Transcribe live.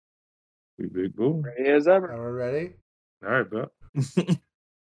We big boom. Ready as ever. Are we ready? All right, bro.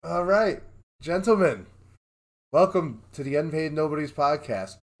 All right, gentlemen. Welcome to the Unpaid Nobody's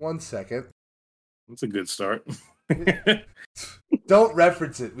podcast. 1 second. That's a good start. Don't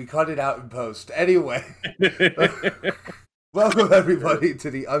reference it. We cut it out in post. Anyway. Welcome, everybody, to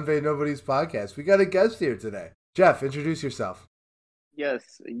the Unpaid Nobody's podcast. We got a guest here today. Jeff, introduce yourself.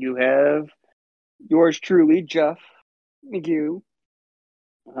 Yes, you have yours truly, Jeff McGue.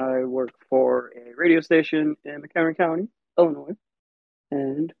 I work for a radio station in McHenry County, Illinois.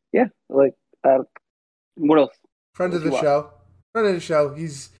 And yeah, what else? Friend of the show. Friend of the show.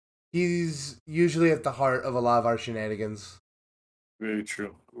 He's usually at the heart of a lot of our shenanigans. Very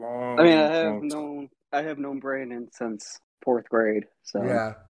true. I have known Brandon since 4th grade. So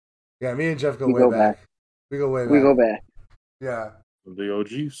yeah. Me and Jeff go way back. We go way back. We go back. Yeah. The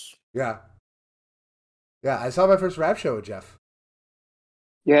OGs. Yeah. I saw my first rap show with Jeff.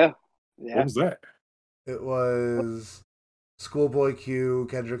 Yeah. What was that? It was Schoolboy Q,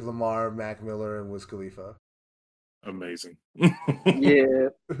 Kendrick Lamar, Mac Miller, and Wiz Khalifa. Amazing. Yeah.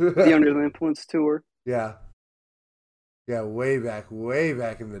 The Under the Influence tour. Yeah. Yeah, way back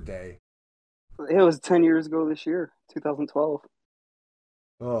in the day. It was 10 years ago this year, 2012.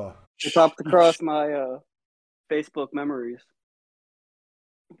 Oh. It popped across my Facebook memories.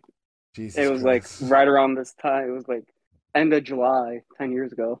 Jesus it was Christ. like right around this time. It was like end of July, 10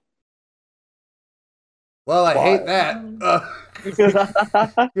 years ago. Well, I hate that.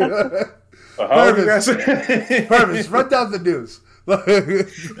 Purvis, run down the news.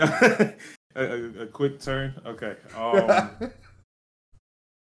 a quick turn. Okay.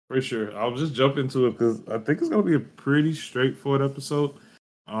 For sure. I'll just jump into it because I think it's going to be a pretty straightforward episode.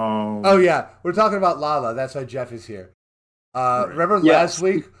 Oh, yeah. We're talking about Lala. That's why Jeff is here. Right. Remember last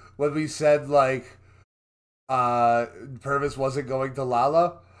week when we said, Purvis wasn't going to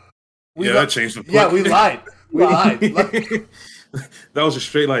Lala? That changed the point. Yeah, we lied. That was a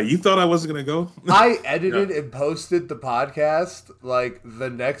straight lie. You thought I wasn't going to go? I edited and posted the podcast, the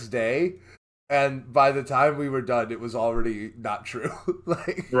next day. And by the time we were done, it was already not true.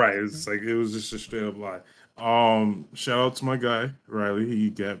 Right. It's it was just a straight up lie. Shout out to my guy, Riley. He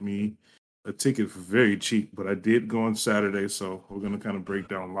got me a ticket for very cheap, but I did go on Saturday, so we're gonna kind of break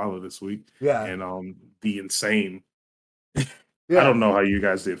down Lala this week. Yeah. And the insane I don't know how you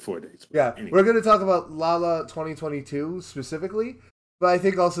guys did 4 days. Yeah. Anyway. We're gonna talk about Lala 2022 specifically, but I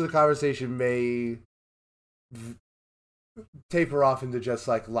think also the conversation may taper off into just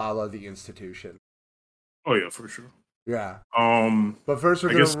Lala the institution. Oh yeah, for sure. Yeah. But first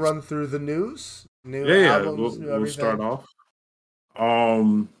we're gonna run through the news. Albums, we'll start off.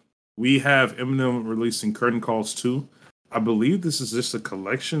 We have Eminem releasing Curtain Calls 2. I believe this is just a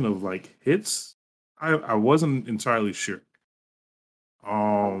collection of hits. I wasn't entirely sure.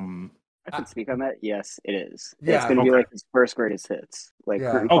 I can speak on that. Yes, it is. Yeah, it's gonna be his first greatest hits.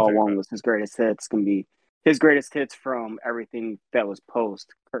 Curtain Call 1 was his greatest hits. Gonna be his greatest hits from everything that was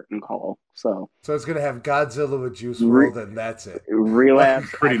post Curtain Call. So it's gonna have Godzilla with Juice WRLD, and that's it. Relapse,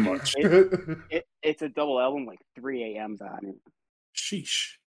 pretty much. It's a double album, 3 a.m.s on it.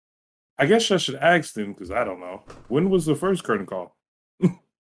 Sheesh. I guess I should ask them because I don't know. When was the first Curtain Call?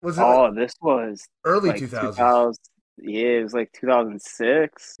 Was it? This was early 2000s. Yeah, it was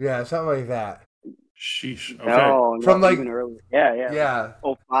 2006. Yeah, something like that. Sheesh. Okay. No, from even earlier. Yeah.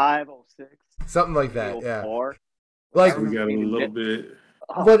 05, 06. Something like that. 04. Yeah. We got a little bit.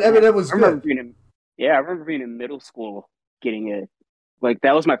 But Eminem was good. I remember being in middle school getting it.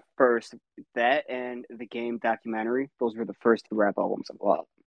 That was my first. That and the Game documentary. Those were the first 2 rap albums I bought.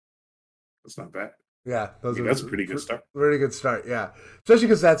 That's not bad. Yeah, that's a pretty good start. Pretty good start, yeah. Especially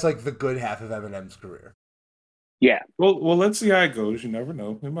because that's the good half of Eminem's career. Yeah. Well, let's see how it goes. You never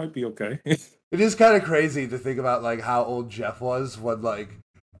know. It might be okay. It is kind of crazy to think about how old Jeff was when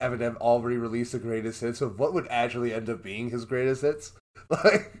Eminem already released the greatest hits of what would actually end up being his greatest hits.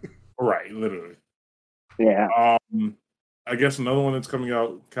 Right, literally. Yeah. I guess another one that's coming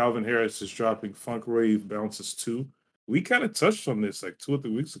out, Calvin Harris is dropping Funk Rave Bounces 2. We kind of touched on this 2 or 3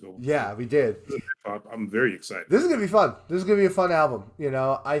 weeks ago. Yeah, we did. I'm very excited. This is going to be fun. This is going to be a fun album.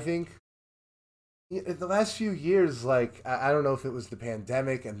 I think the last few years, I don't know if it was the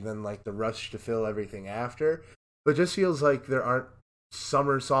pandemic and then the rush to fill everything after, but it just feels like there aren't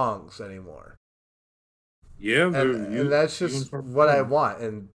summer songs anymore. Yeah. And that's just what I want.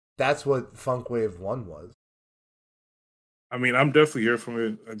 And that's what Funk Wave 1 was. I mean, I'm definitely here from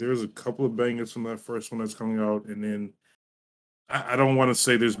it. There's a couple of bangers from that first one that's coming out, and then I don't want to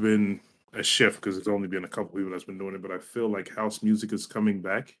say there's been a shift because it's only been a couple people that's been doing it, but I feel like house music is coming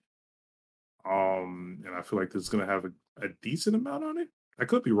back. And I feel like this is going to have a decent amount on it. I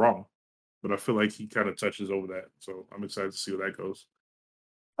could be wrong. but I feel like he kind of touches over that. So I'm excited to see where that goes.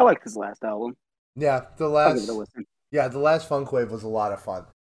 I liked his last album. Yeah, I'll give it a listen. the last Funkwave was a lot of fun.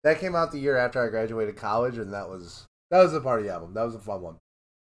 That came out the year after I graduated college, and that was a party album. That was a fun one.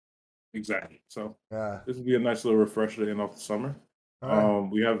 Exactly. So Yeah. this will be a nice little refresher to end off the summer. Right.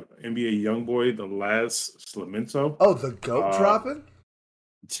 We have NBA YoungBoy, the last Slamento. Oh, the GOAT dropping?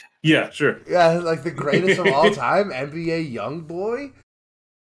 Yeah, sure. Yeah, like the greatest of all time, NBA YoungBoy?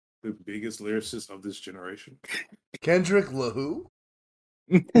 The biggest lyricist of this generation. Kendrick LaHoo?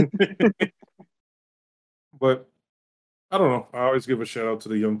 But I don't know. I always give a shout out to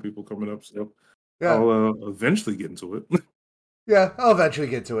the young people coming up. So Yeah. I'll eventually get into it. Yeah, I'll eventually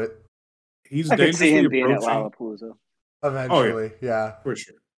get to it. He's I could see dangerously him being at approaching. Lollapalooza. Eventually, yeah. For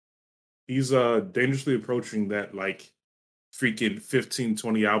sure. He's dangerously approaching that like freaking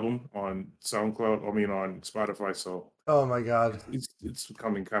 15-20 album on SoundCloud. I mean on Spotify. So Oh my god. it's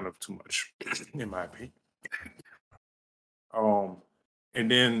becoming kind of too much, in my opinion. And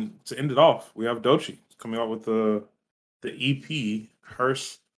then to end it off, we have Doechii coming out with the EP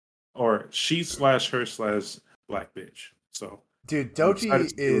Hearse or She/Her/Black Bitch. So Dude, I'm excited Doechii to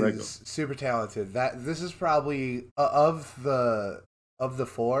see where that is goes. super talented. This is probably of the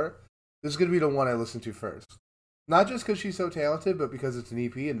four, this is gonna be the one I listen to first. Not just because she's so talented, but because it's an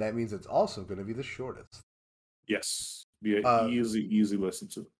EP, and that means it's also gonna be the shortest. Yes, be an easy listen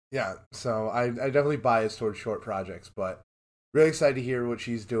to. Yeah, so I definitely bias towards short projects, but really excited to hear what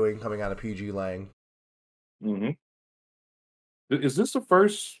she's doing coming out of PG Lang. Mm-hmm. Is this the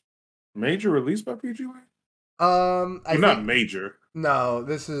first major release by PG Lang? I Not think, major. no,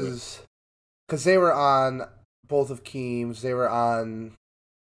 this is because they were on both of Keem's. They were on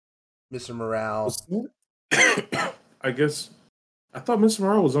Mr. Morale. I guess I thought Mr.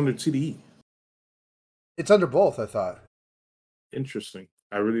 Morale was under TDE. It's under both, I thought. Interesting.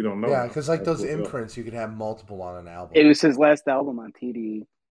 I really don't know. Yeah, because like I'll those look it up. imprints, you could have multiple on an album. It was his last album on TDE.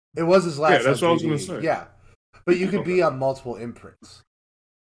 It was his last. Yeah, that's on what I was gonna TDE. say. Yeah, but you could be on multiple imprints.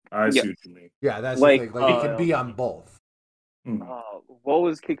 I see what you mean. Yeah, that's Like, the thing. Like it could be on both. What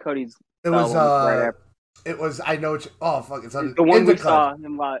was Kid Cudi's It was album right after? It was. I know. Oh fuck! It's on The one we Indicud. saw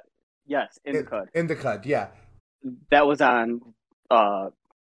him live. Yes, Indicud. Indicud. Yeah. That was on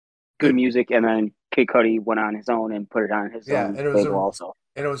Good Music, and then Kid Cudi went on his own and put it on his own and it was label also.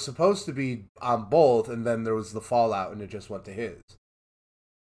 And it was supposed to be on both, and then there was the fallout, and it just went to his.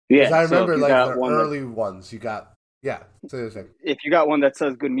 Yeah, I remember so like the early ones. You got It's the other thing. If you got one that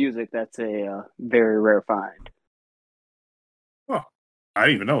says Good Music, that's a very rare find. Oh, I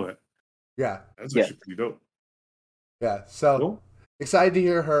didn't even know that. Yeah, that's actually pretty dope. Yeah, so cool. Excited to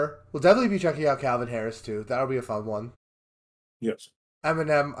hear her. We'll definitely be checking out Calvin Harris too. That'll be a fun one. Yes.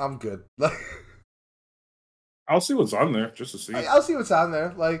 Eminem, I'm good. I'll see what's on there just to see. I'll see what's on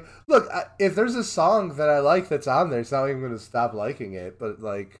there. Like, look, if there's a song that I like that's on there, it's not like I'm going to stop liking it. But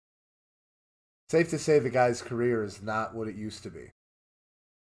like, safe to say the guy's career is not what it used to be.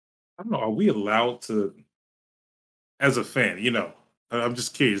 I don't know. Are we allowed to, as a fan? You know, I'm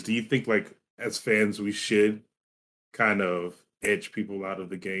just curious. Do you think, like, as fans, we should kind of edge people out of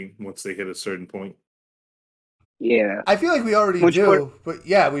the game once they hit a certain point? Yeah, I feel like we already do, but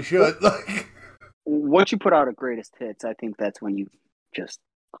yeah, we should. Once you put out a greatest hits, I think that's when you just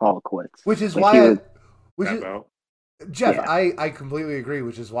call it quits. Which is like why, Jeff, yeah. I completely agree.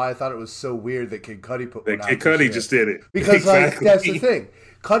 Which is why I thought it was so weird that Kid Cudi put one out. Kid Cudi just did it because exactly. Like that's the thing.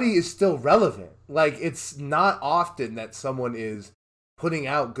 Cudi is still relevant. Like it's not often that someone is putting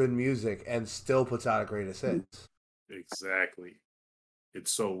out good music and still puts out a greatest hits. Exactly.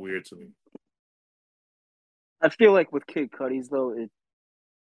 It's so weird to me. I feel like with Kid Cudi's though, it's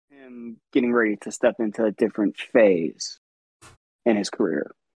him getting ready to step into a different phase in his career.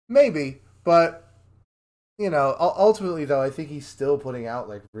 Maybe, but you know, ultimately though, I think he's still putting out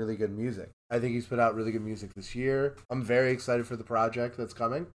like really good music. I think he's put out really good music this year. I'm very excited for the project that's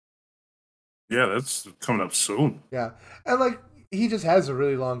coming. Yeah, that's coming up soon. Yeah, and like he just has a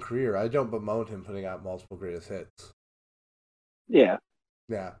really long career. I don't bemoan him putting out multiple greatest hits. Yeah.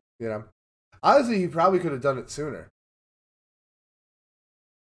 Yeah, you know. Honestly, he probably could have done it sooner.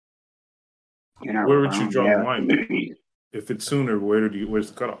 Where would you draw the line? If it's sooner,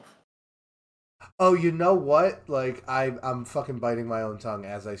 where's the cutoff? Oh, you know what? Like I'm fucking biting my own tongue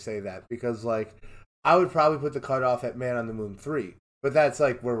as I say that because like I would probably put the cutoff at Man on the Moon 3, but that's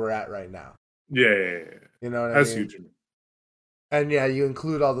like where we're at right now. Yeah. You know what that's I mean? huge. And yeah, you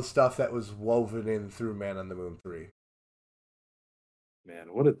include all the stuff that was woven in through Man on the Moon 3.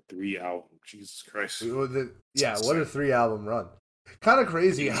 Man, what a 3 album. Jesus Christ. What a 3 album run. Kind of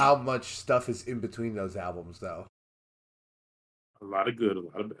crazy how much stuff is in between those albums, though. A lot of good, a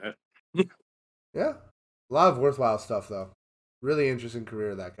lot of bad. Yeah. A lot of worthwhile stuff, though. Really interesting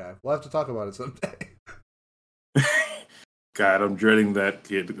career, that guy. We'll have to talk about it someday. God, I'm dreading that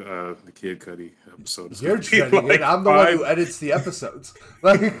the Kid Cudi episode. You're dreading it. I'm the one who edits the episodes.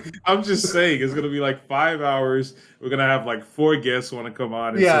 Like, I'm just saying, it's gonna be like 5 hours. We're gonna have like 4 guests want to come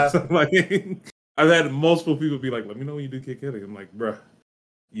on. And Yeah. stuff. Like, I've had multiple people be like, "Let me know when you do Kid Cudi." I'm like, "Bruh,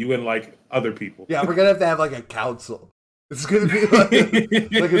 you and like other people." Yeah, we're gonna have like a council. It's gonna be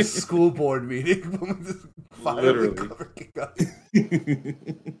like a school board meeting. Literally.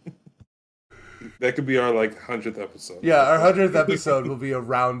 That could be our like 100th episode. Yeah, our 100th episode will be a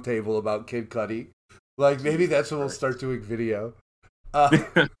round table about Kid Cudi. Like maybe that's when we'll start doing video.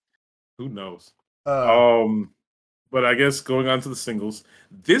 Who knows? But I guess going on to the singles,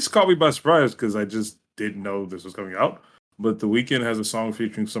 this caught me by surprise because I just didn't know this was coming out. But The Weeknd has a song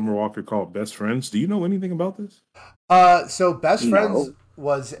featuring Summer Walker called "Best Friends." Do you know anything about this? So Best Friends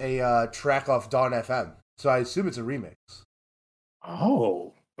was a track off Dawn FM, so I assume it's a remix.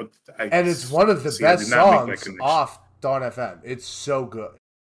 Oh, but and it's one of the best songs off Dawn FM. It's so good.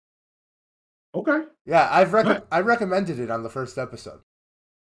 Okay. Yeah, I recommended it on the first episode.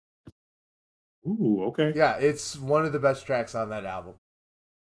 Ooh, okay. Yeah, it's one of the best tracks on that album.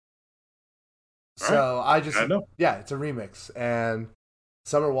 So I know. Yeah, it's a remix, and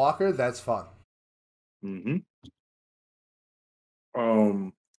Summer Walker, that's fun. Mm-hmm.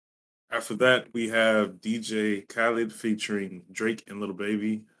 After that, we have DJ Khaled featuring Drake and Lil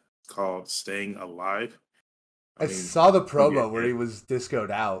Baby called "Staying Alive." I saw the promo where he was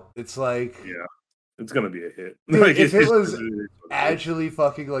discoed out. It's like, yeah, it's gonna be a hit. Like, if it was actually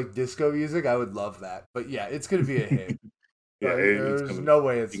fucking like disco music, I would love that. But yeah, it's gonna be a hit. Yeah, there's no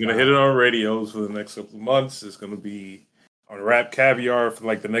way it's you're gonna hit it on radios for the next couple of months. It's gonna be on Rap Caviar for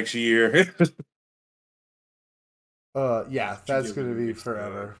like the next year. Yeah, that's gonna be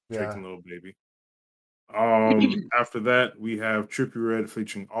forever. Drake and Lil Baby. After that, we have Trippie Redd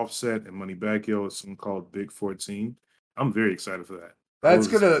featuring Offset and Moneybagg Yo. It's something called Big 14. I'm very excited for that. That's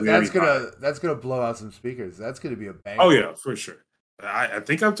gonna blow out some speakers. That's gonna be a bang. Oh yeah, for sure. I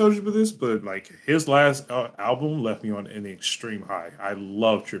think I've told you about this, but like his last album left me on an extreme high. I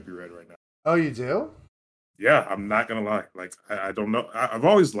love Trippie Redd right now. Oh, you do? Yeah, I'm not gonna lie. Like I don't know. I've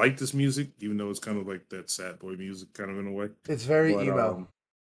always liked this music, even though it's kind of like that sad boy music, kind of in a way. It's very emo.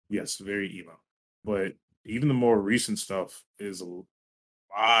 Yes, very emo. But even the more recent stuff is a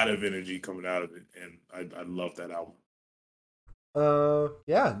lot of energy coming out of it, and I love that album.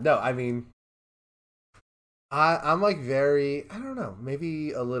 Yeah, no, I mean, I'm like very, I don't know,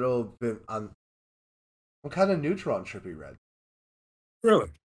 maybe a little bit I'm kind of neutral on Trippie Redd.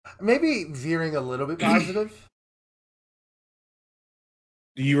 Really? Maybe veering a little bit positive.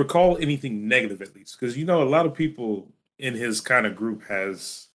 Do you recall anything negative at least? Because a lot of people in his kind of group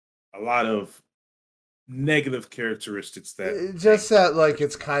has a lot of negative characteristics that like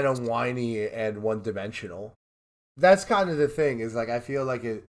it's kind of whiny and one dimensional. That's kind of the thing, is like I feel like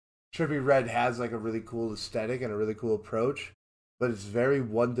Trippie Redd has like a really cool aesthetic and a really cool approach, but it's very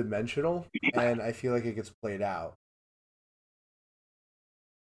one dimensional, and I feel like it gets played out.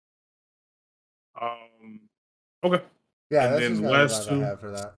 Okay. Yeah, and that's then just the last two I have for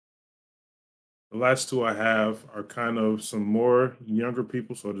that. The last two I have are kind of some more younger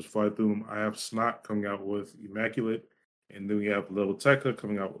people, so I'll just fly through them. I have Snot coming out with Immaculate, and then we have Lil Tecca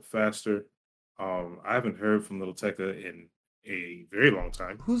coming out with Faster. I haven't heard from Lil Tecca in a very long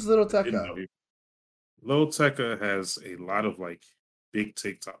time. Who's Lil Tecca? Lil Tecca has a lot of like big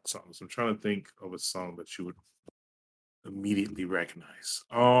TikTok songs. I'm trying to think of a song that you would immediately recognize.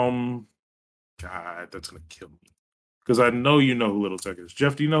 God, that's gonna kill me. Because I know you know who Lil Tecca is.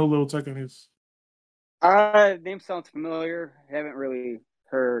 Jeff, do you know who Lil Tecca is? Name sounds familiar. I haven't really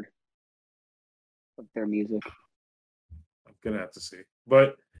heard of their music. I'm gonna have to see.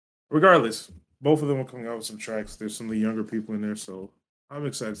 But regardless, both of them are coming out with some tracks. There's some of the younger people in there, so I'm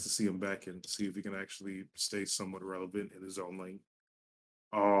excited to see him back and see if he can actually stay somewhat relevant in his own lane.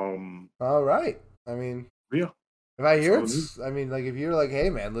 All right. I mean, yeah. If I hear it, I mean, like if you're like,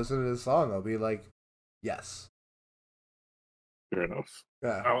 "Hey, man, listen to this song," I'll be like, "Yes." Fair enough.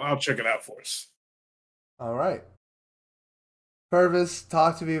 Yeah. I'll check it out for us. All right. Purvis,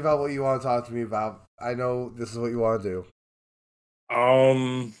 talk to me about what you want to talk to me about. I know this is what you want to do.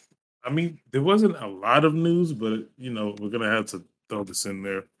 I mean, there wasn't a lot of news, but we're gonna have to throw this in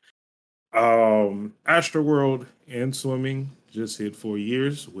there. Astroworld and swimming just hit 4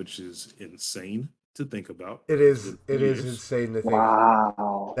 years, which is insane to think about. It is insane to think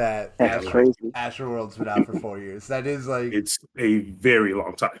that crazy. Astroworld's been out for 4 years. That is like, it's a very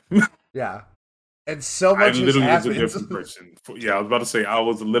long time. Yeah. And so I much has literally was a happened. different person. I was about to say I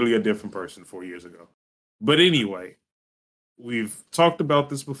was literally a different person 4 years ago. But anyway, we've talked about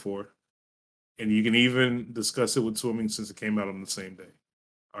this before, and you can even discuss it with swimming since it came out on the same day.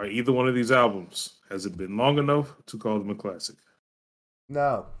 Are either one of these albums, has it been long enough to call them a classic?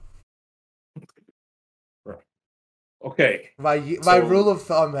 No. Okay. My rule of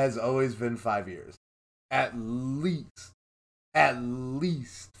thumb has always been 5 years. At least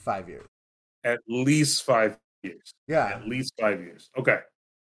 5 years. At least 5 years. Yeah. At least 5 years. Okay.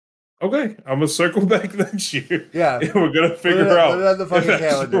 I'm gonna circle back next year. Yeah. And we're gonna figure out put it on the fucking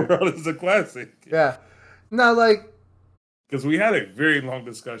calendar. World is a classic. Yeah. No, like, because we had a very long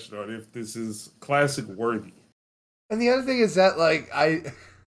discussion on if this is classic worthy. And the other thing is that I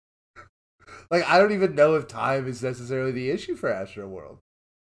don't even know if time is necessarily the issue for Astroworld.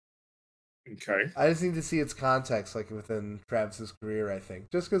 Okay. I just need to see its context, within Travis's career, I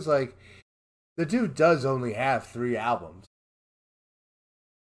think. Just because, the dude does only have 3 albums.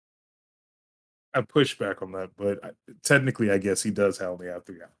 I push back on that, but technically, I guess he does only have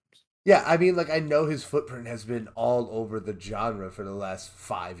 3 albums. Yeah, I mean, I know his footprint has been all over the genre for the last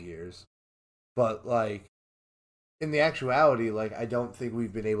 5 years. But, in the actuality, I don't think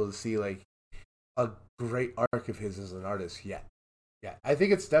we've been able to see, a great arc of his as an artist yet. Yeah, I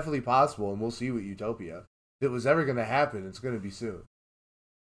think it's definitely possible, and we'll see with Utopia. If it was ever going to happen, it's going to be soon.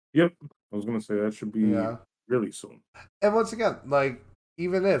 Yep. I was going to say that should be really soon. And once again,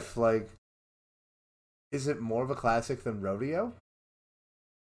 even if, is it more of a classic than Rodeo?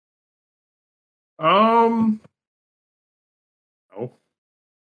 No.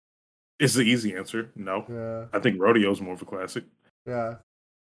 It's the easy answer. No. Yeah. I think Rodeo's more of a classic. Yeah.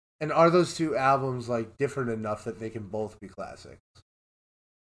 And are those 2 albums, different enough that they can both be classics?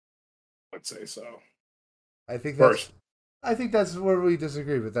 I'd say so. I think that's where we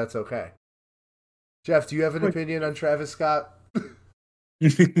disagree, but that's okay. Jeff, do you have an opinion on Travis Scott?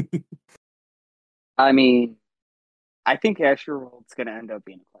 I mean, I think Astroworld's going to end up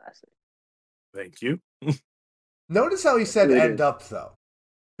being a classic. Thank you. Notice how he said end up, though.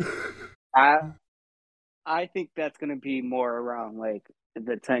 I think that's going to be more around,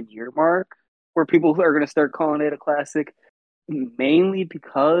 the 10-year mark, where people are going to start calling it a classic, mainly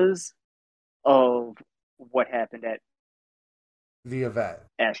because of what happened at the event,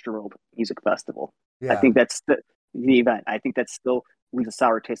 Astroworld Music Festival. Yeah. I think that's the event. I think that still leaves a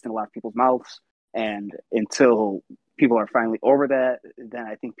sour taste in a lot of people's mouths. And until people are finally over that, then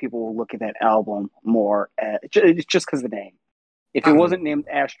I think people will look at that album more just because of the name. If it wasn't named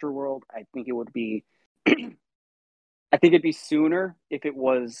Astroworld, I think it would be. I think it'd be sooner if it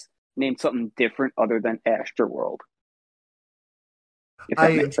was named something different other than Astroworld. If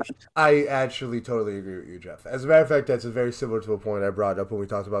that makes sense. I actually totally agree with you, Jeff. As a matter of fact, that's very similar to a point I brought up when we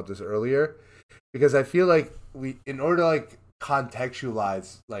talked about this earlier. Because I feel like in order to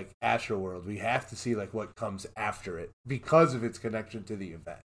contextualize Astroworld, we have to see what comes after it because of its connection to the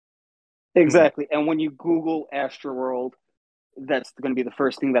event. Exactly. And when you Google Astroworld, that's going to be the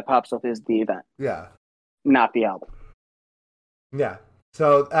first thing that pops up is the event. Yeah. Not the album. Yeah.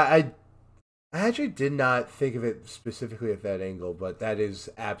 So I actually did not think of it specifically at that angle, but that is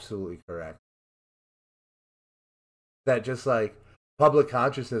absolutely correct. That just public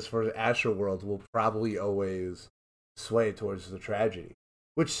consciousness for Astroworld will probably always sway towards the tragedy,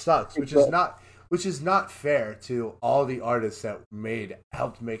 which sucks, which is not fair to all the artists that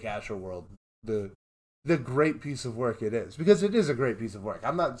helped make Astroworld the great piece of work it is, because it is a great piece of work.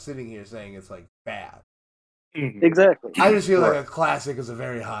 I'm not sitting here saying it's bad. Mm-hmm. Exactly. I just feel like a classic is a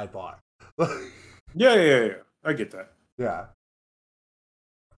very high bar. Yeah. I get that. Yeah.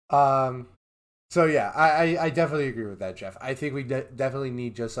 So yeah, I definitely agree with that, Jeff. I think we definitely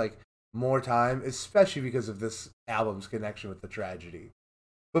need just more time, especially because of this album's connection with the tragedy.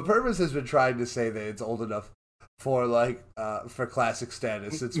 But Purpose has been trying to say that it's old enough for for classic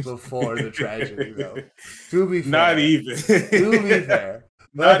status. It's before the tragedy, though. To be fair, not even. To be fair,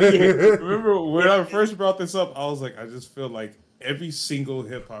 not even. Remember when I first brought this up, I was I just feel like every single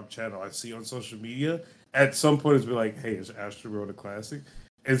hip hop channel I see on social media at some point has been "Hey, is Astroworld a classic?"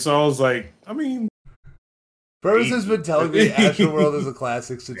 And so I was I mean, Purpose has been telling me Astroworld is a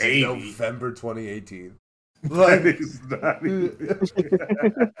classic since November 2018. It's not even.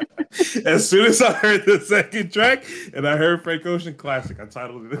 As soon as I heard the second track and I heard Frank Ocean classic, I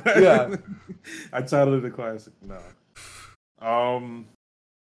titled it. Yeah, I titled it a classic. No,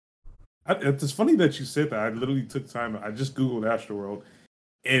 it's funny that you said that. I literally took time. I just Googled Astroworld,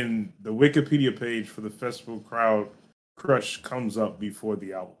 and the Wikipedia page for the festival crowd crush comes up before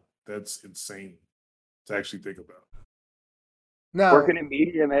the album. That's insane to actually think about. No, working in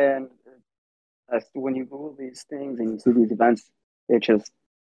media, man. when you go to these things and you see these events, it just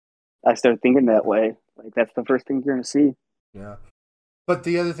I start thinking that way. Like that's the first thing you're gonna see. Yeah. But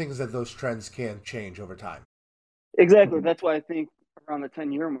the other thing is that those trends can change over time. Exactly. That's why I think around the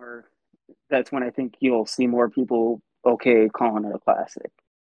 10-year mark, that's when I think you'll see more people okay calling it a classic.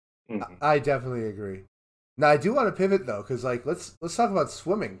 Mhm. I definitely agree. Now I do want to pivot though, because like let's talk about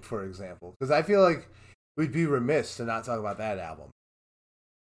swimming for example, because I feel like we'd be remiss to not talk about that album.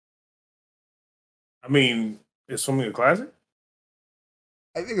 I mean, is Swimming a classic?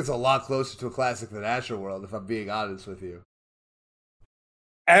 I think it's a lot closer to a classic than Astroworld, if I'm being honest with you.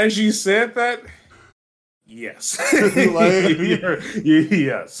 As you said that, yes.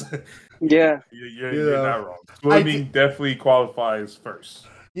 Yes. Yeah. You're not wrong. Swimming definitely qualifies first.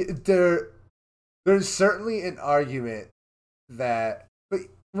 There's certainly an argument that, but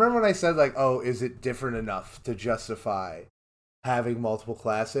remember when I said like, oh, is it different enough to justify having multiple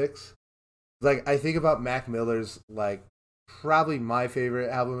classics? Like I think about Mac Miller's like probably my favorite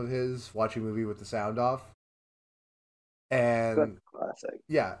album of his, Watching Movie with the Sound Off. And That's a classic.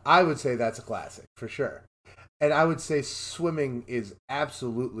 Yeah, I would say that's a classic for sure. And I would say Swimming is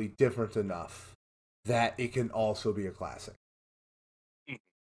absolutely different enough that it can also be a classic.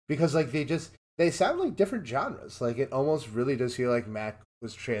 Because like they sound like different genres. Like it almost really does feel like Mac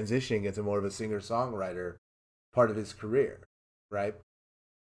was transitioning into more of a singer-songwriter part of his career, right?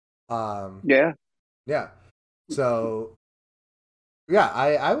 Yeah. Yeah. So yeah,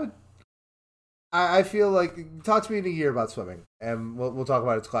 I feel like talk to me in a year about Swimming, and we'll talk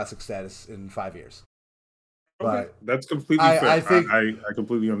about its classic status in 5 years. Okay, But that's completely fair. I think I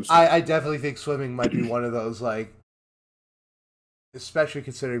completely understand. I definitely think Swimming might be one of those like, especially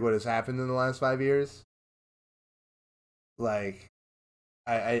considering what has happened in the last 5 years. Like,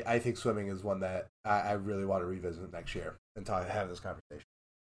 I think Swimming is one that I really want to revisit next year and have this conversation.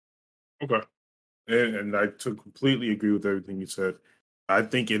 Okay, and I completely agree with everything you said. I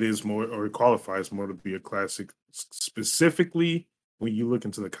think it is more, or it qualifies more to be a classic, specifically when you look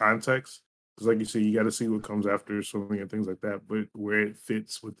into the context. Because, like you said, you got to see what comes after Swimming and things like that, but where it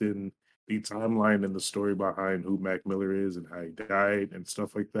fits within the timeline and the story behind who Mac Miller is and how he died and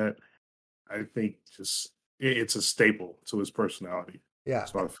stuff like that. I think just it's a staple to his personality. Yeah,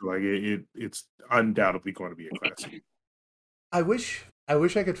 So I feel like it's undoubtedly going to be a classic. I wish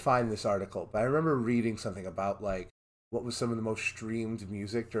I could find this article, but I remember reading something about like what was some of the most streamed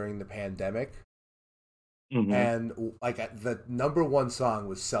music during the pandemic. And like the number one song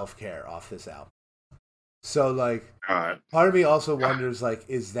was Self Care off this album. So like part of me also wonders like,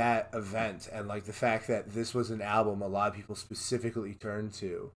 is that event and like the fact that this was an album a lot of people specifically turned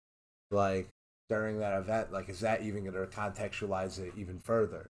to like during that event, like is that even going to contextualize it even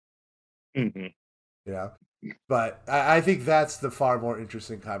further? Mm-hmm. You know? But I think that's the far more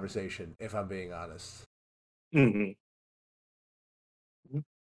interesting conversation, if I'm being honest. Mm-hmm.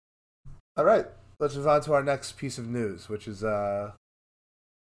 All right, let's move on to our next piece of news, which is going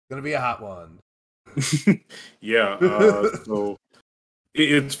to be a hot one. Yeah. So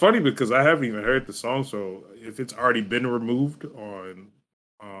it's funny because I haven't even heard the song. So if it's already been removed on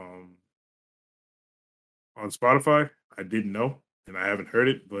Spotify, I didn't know and I haven't heard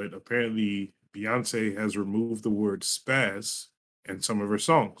it. But apparently, Beyonce has removed the word spaz in some of her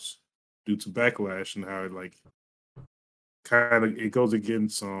songs due to backlash and how it like kind of it goes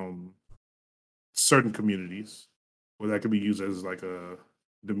against certain communities where that could be used as like a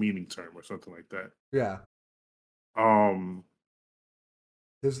demeaning term or something like that. Yeah. Um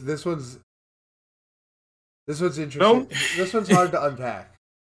this one's interesting. No. This one's hard to unpack.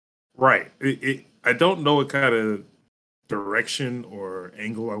 Right. I don't know what kind of direction or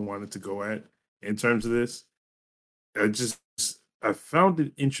angle I wanted to go at in terms of this. I found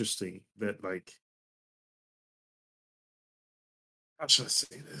it interesting that like how should I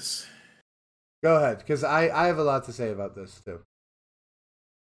say this? Go ahead, because I have a lot to say about this too.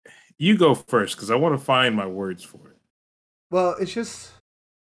 You go first, because I want to find my words for it. Well, it's just,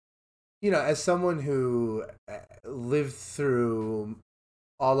 as someone who lived through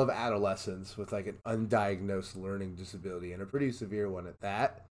all of adolescence with like an undiagnosed learning disability and a pretty severe one at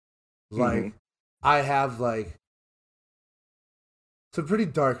that, like I have like some pretty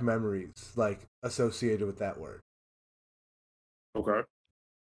dark memories like associated with that word. Okay.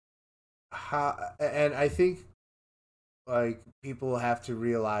 And I think like people have to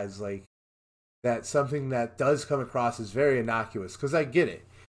realize like that something that does come across as very innocuous, because I get it.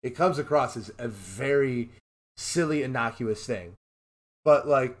 It comes across as a very silly, innocuous thing. But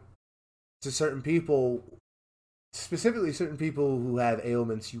like to certain people, specifically certain people who have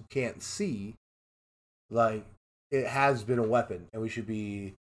ailments you can't see, like it has been a weapon, and we should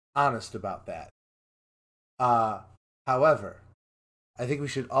be honest about that. However, I think we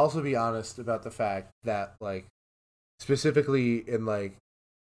should also be honest about the fact that, like, specifically in, like,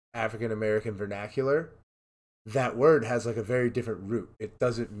 African American vernacular, that word has, like, a very different root. It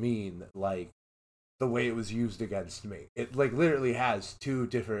doesn't mean, like, the way it was used against me. It, like, literally has two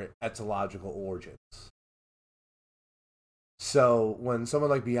different etymological origins. So when someone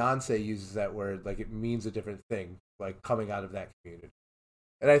like Beyonce uses that word, like, it means a different thing, like, coming out of that community.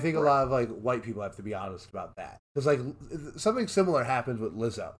 And I think a lot of, like, white people have to be honest about that. Because, like, something similar happened with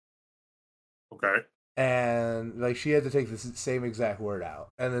Lizzo. Okay. And, like, she had to take the same exact word out.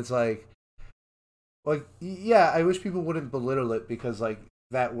 And it's like, yeah, I wish people wouldn't belittle it because, like,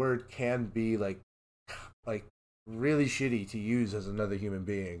 that word can be, like really shitty to use as another human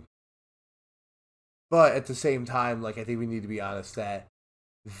being. But at the same time, like, I think we need to be honest that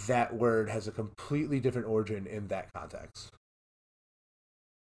that word has a completely different origin in that context.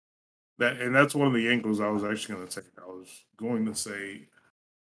 And that's one of the angles I was actually going to take. I was going to say,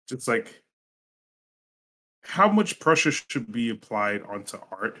 just like, how much pressure should be applied onto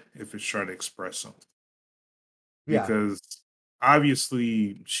art if it's trying to express something? Yeah. Because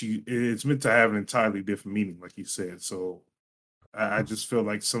obviously it's meant to have an entirely different meaning, like you said. So I just feel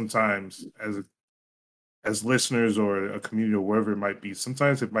like sometimes as listeners or a community or wherever it might be,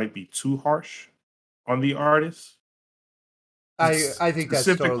 sometimes it might be too harsh on the artist. I think that's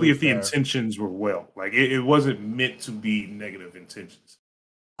specifically totally if the fair. intentions were well, like it wasn't meant to be negative intentions,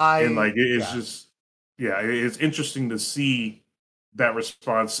 and like it's just it's interesting to see that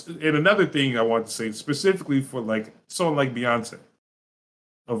response. And another thing I want to say specifically for like someone like Beyonce,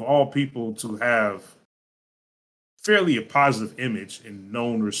 of all people, to have fairly a positive image and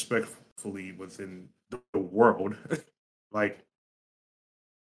known respectfully within the world, like.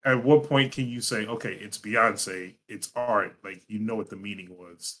 At what point can you say, okay, it's Beyonce, it's art, like you know what the meaning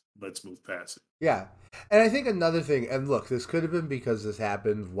was, let's move past it? Yeah. And I think another thing, and look, this could have been because this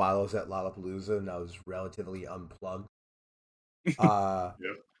happened while I was at Lollapalooza and I was relatively unplugged. Yep.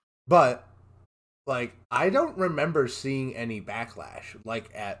 But, like, I don't remember seeing any backlash, like,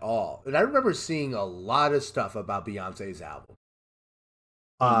 at all. And I remember seeing a lot of stuff about Beyonce's album.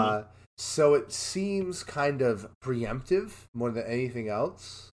 So it seems kind of preemptive more than anything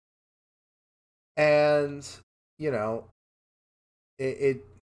else. And, you know, I'm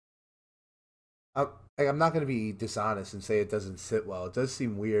not going to be dishonest and say it doesn't sit well. It does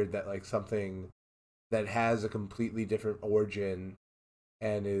seem weird that, like, something that has a completely different origin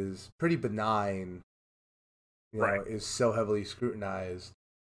and is pretty benign, you know, is so heavily scrutinized.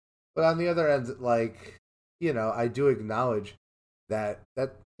 But on the other end, like, you know, I do acknowledge that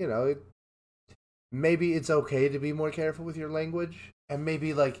you know, maybe it's okay to be more careful with your language. And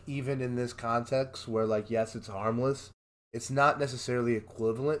maybe, like, even in this context where, like, yes, it's harmless, it's not necessarily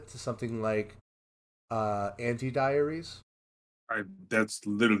equivalent to something like Anti-Diaries. That's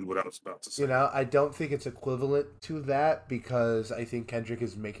literally what I was about to say. You know, I don't think it's equivalent to that because I think Kendrick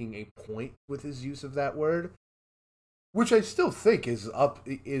is making a point with his use of that word, which I still think is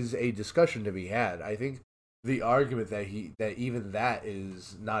a discussion to be had. I think the argument that even that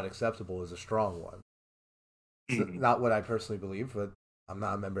is not acceptable is a strong one. It's not what I personally believe, but I'm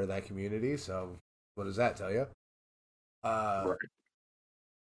not a member of that community, so what does that tell you?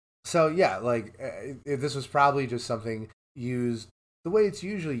 So yeah, like this was probably just something used the way it's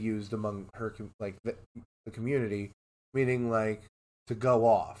usually used among her, like the community, meaning like to go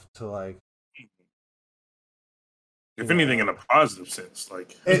off, to like. If anything, in a positive sense,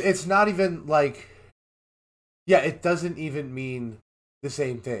 like it's not even like. Yeah, it doesn't even mean the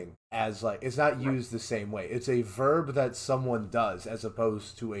same thing as like it's not used the same way. It's a verb that someone does as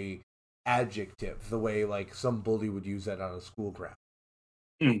opposed to a adjective, the way like some bully would use that on a school ground.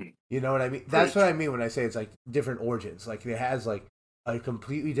 You know what I mean? That's what I mean when I say it's like different origins. Like it has like a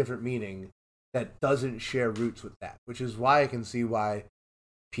completely different meaning that doesn't share roots with that, which is why I can see why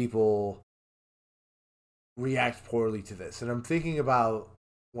people react poorly to this. And I'm thinking about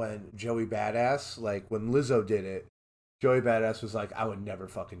when Joey Badass, like when Lizzo did it, Joey Badass was like, I would never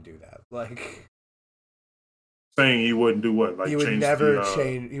fucking do that. Like saying he wouldn't do what? Like he would never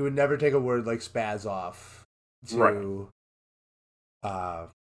change. He would never take a word like spaz off to,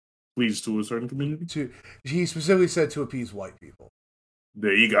 please to a certain community. He specifically said to appease white people.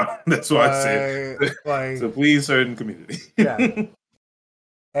 There you go. That's what I said. Like to please certain community. Yeah,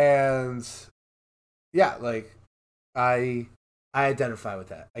 and yeah, like I identify with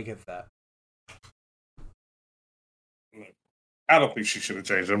that. I get that. I don't think she should have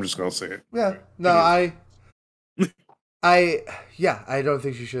changed. I'm just gonna say it. Yeah. No, I don't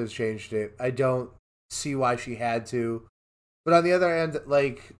think she should have changed it. I don't see why she had to. But on the other end,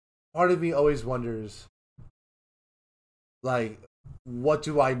 like, part of me always wonders, like, what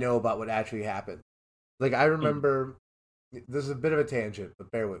do I know about what actually happened? Like, I remember, this is a bit of a tangent,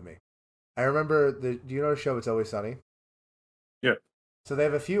 but bear with me. I remember, do you know the show It's Always Sunny? Yeah. So they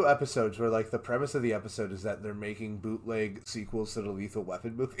have a few episodes where, like, the premise of the episode is that they're making bootleg sequels to the Lethal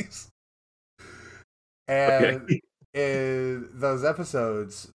Weapon movies. And in those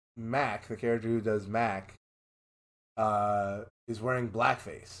episodes, Mac, the character who does Mac, is wearing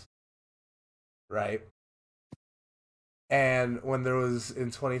blackface. Right? And when there was,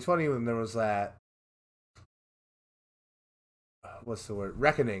 in 2020, when there was that, what's the word?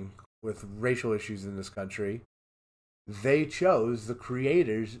 Reckoning with racial issues in this country, the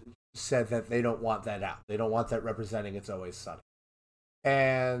creators said that they don't want that out. They don't want that representing It's Always Sunny.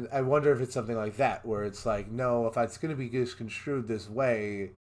 And I wonder if it's something like that, where it's like, no, if it's going to be misconstrued this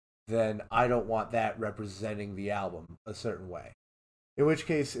way, then I don't want that representing the album a certain way. In which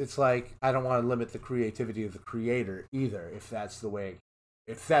case, it's like, I don't want to limit the creativity of the creator either, if that's the way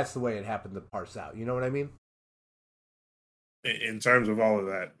it happened to parse out. You know what I mean? In terms of all of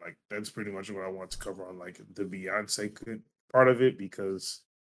that, like, that's pretty much what I want to cover on, like, the Beyonce part of it, because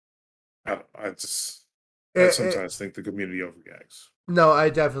I sometimes think the community overreacts. No, I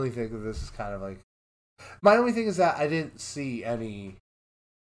definitely think that this is kind of like, my only thing is that I didn't see any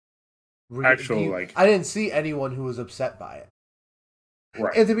I didn't see anyone who was upset by it.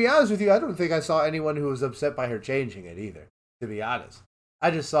 Right. And to be honest with you, I don't think I saw anyone who was upset by her changing it either, to be honest.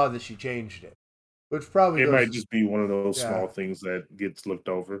 I just saw that she changed it. Which probably might just be one of those small things that gets looked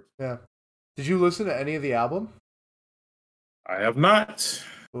over. Yeah. Did you listen to any of the album? I have not.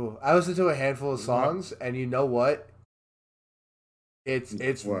 Ooh, I listened to a handful of songs, and you know what?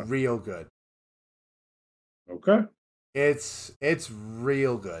 It's real good. Okay. It's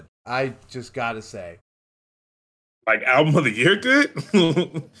real good. I just gotta say. Like, album of the year good?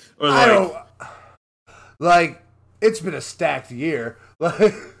 Or I don't... Like, it's been a stacked year.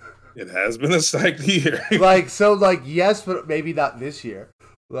 Like... It has been a stacked year. Yes, but maybe not this year.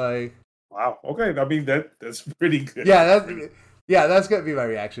 Like, wow. Okay. I mean, that's pretty good. Yeah, that's gonna be my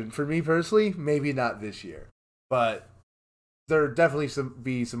reaction. For me personally, maybe not this year, but there definitely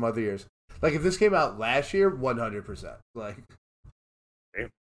be some other years. Like, if this came out last year, 100%. Like,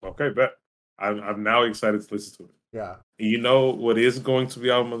 okay, bet. I'm now excited to listen to it. Yeah. You know what is going to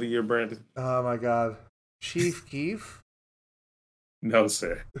be album of the year, Brandon? Oh my God, Chief Keef. No,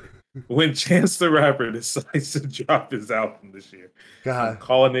 sir. When Chance the Rapper decides to drop his album this year, God, I'm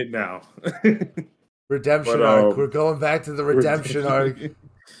calling it now. Redemption arc. We're going back to the redemption arc.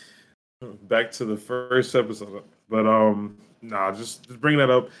 Back to the first episode, but just bring that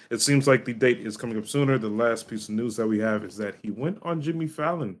up. It seems like the date is coming up sooner. The last piece of news that we have is that he went on Jimmy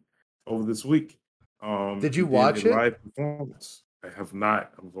Fallon over this week. Did you watch it? Live performance. I have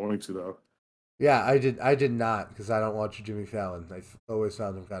not. I'm going to though. Yeah, I did not, because I don't watch Jimmy Fallon. I always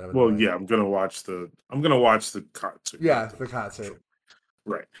found him kind of annoying. Well, yeah, I'm gonna watch the concert. Yeah, the concert.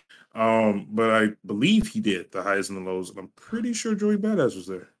 Right. But I believe he did the highs and the lows, and I'm pretty sure Joey Badass was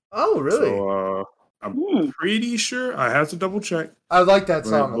there. Oh, really? So I'm pretty sure. I have to double check. I like that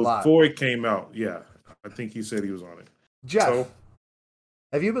song a lot. Before it came out, yeah. I think he said he was on it. Jeff,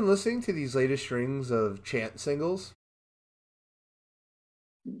 have you been listening to these latest strings of chant singles?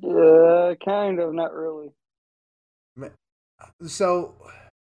 Kind of, not really. So,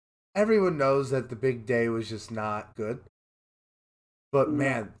 everyone knows that The Big Day was just not good. But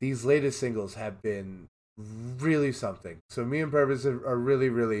man, these latest singles have been really something. So me and Purpose are really,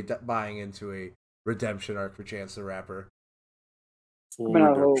 really buying into a redemption arc for Chance the Rapper. I'm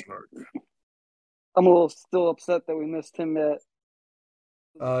a little still upset that we missed him at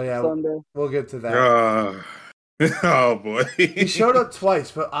Sunday. We'll get to that. Oh boy. He showed up twice,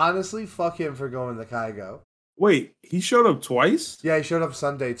 but honestly, fuck him for going to Kygo. Wait, he showed up twice? Yeah, he showed up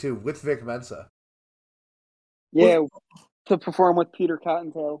Sunday too, with Vic Mensa. Yeah, to perform with Peter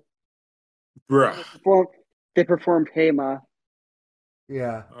Cottontail. Bruh. They performed Hey Ma.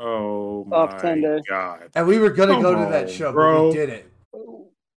 Yeah. Oh my Sunday. God. And we were gonna go to that show, bro. But we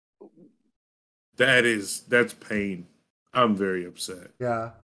didn't. That's pain. I'm very upset.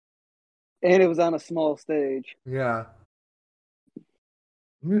 Yeah. And it was on a small stage. Yeah.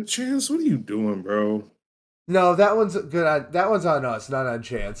 Chance, what are you doing, bro? No, that one's good. That one's on us, not on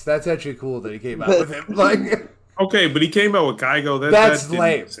Chance. That's actually cool that he came out with him. Like, okay, but he came out with Kygo. That's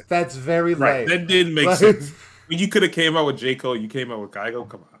lame. That's very lame. That didn't make sense. When you could have came out with J. Cole, you came out with Kygo.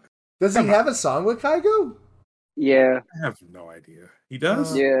 Come on. Does he have a song with Kygo? Yeah. I have no idea. He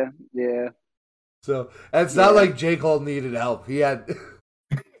does? Yeah. So it's not like J. Cole needed help. He had.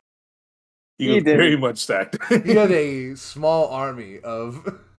 He was very much stacked. He had a small army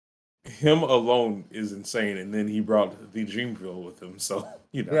of him alone is insane, and then he brought the Dreamville with him. So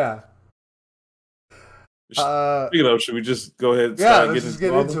Yeah. Should we just go ahead and Yeah, start let's getting just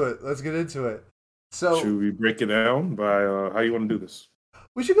get all into of it. Let's get into it. So Should we break it down by how you want to do this?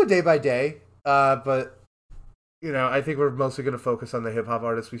 we should go day by day. But I think we're mostly going to focus on the hip hop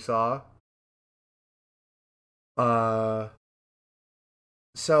artists we saw.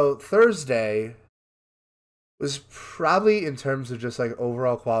 So Thursday was probably, in terms of just like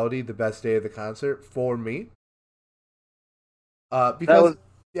overall quality, the best day of the concert for me. Because That was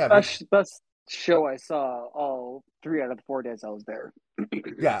yeah, best show I saw all 3 out of the 4 days I was there.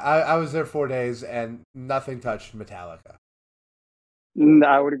 yeah, I was there 4 days and nothing touched Metallica.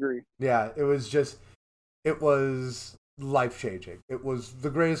 I would agree. Yeah, it was life changing. It was the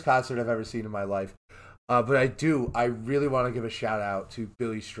greatest concert I've ever seen in my life. But I really want to give a shout out to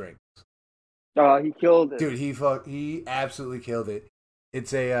Billy Strings. He killed it. Dude, he absolutely killed it.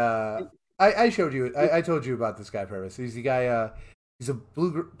 It's I showed you it. I told you about this guy, Purvis. He's the guy, he's a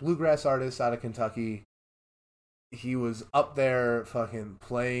bluegrass artist out of Kentucky. He was up there fucking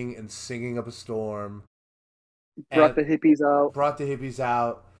playing and singing up a storm. Brought the hippies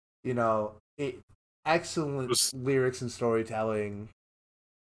out. Excellent lyrics and storytelling.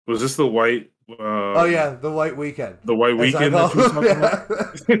 Was this the white? Oh yeah, the White Weekend. The White Weekend that you were talking about?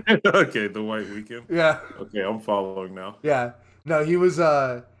 Okay, the White Weekend. Yeah. Okay, I'm following now. Yeah. No, he was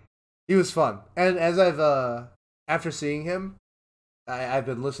fun. And as after seeing him, I've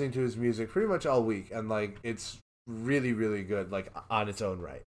been listening to his music pretty much all week, and like it's really, really good, like on its own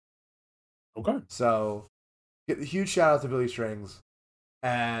right. Okay. So, a huge shout out to Billy Strings.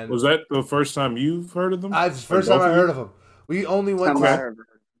 And was that the first time you've heard of them? It's the first time I heard of him. We only went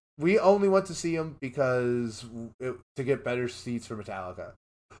to see him because to get better seats for Metallica.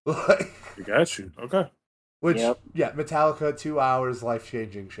 I got you. Okay. Metallica, 2 hours,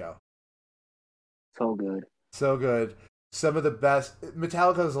 life-changing show. So good. So good. Some of the best.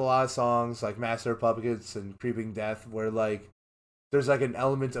 Metallica has a lot of songs like Master of Puppets and Creeping Death where like there's like an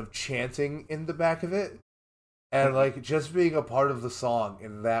element of chanting in the back of it. And like just being a part of the song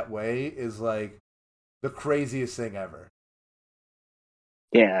in that way is like the craziest thing ever.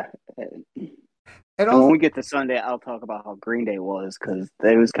 Yeah. And also, when we get to Sunday, I'll talk about how Green Day was because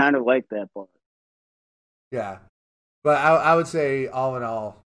it was kind of like that. But yeah, but I would say all in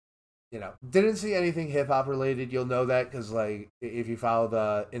all, didn't see anything hip hop related. You'll know that because like if you follow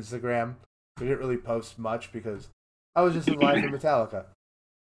the Instagram, we didn't really post much because I was just in line for Metallica.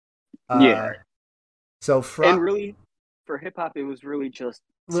 Yeah. So and really, for hip hop, it was really just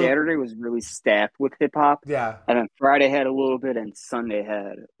Saturday was really stacked with hip hop. Yeah. And then Friday had a little bit, and Sunday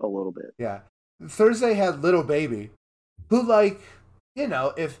had a little bit. Yeah. Thursday had Little Baby, who like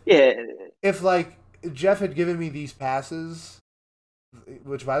if like Jeff had given me these passes,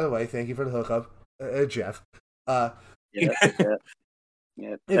 which by the way, thank you for the hookup, Jeff. Yeah.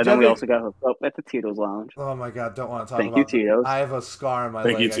 And then we also got hooked up at the Tito's Lounge. Oh my god, don't want to talk about Thank you, Tito's. I have a scar on my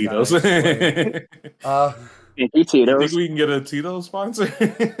leg. Thank you, Tito's. Thank you, Tito's. You think we can get a Tito's sponsor?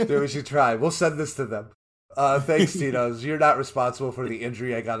 Dude, we should try. We'll send this to them. Thanks, Tito's. You're not responsible for the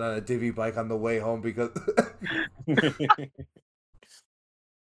injury I got on a divvy bike on the way home because...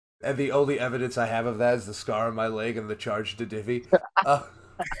 And the only evidence I have of that is the scar on my leg and the charge to divvy.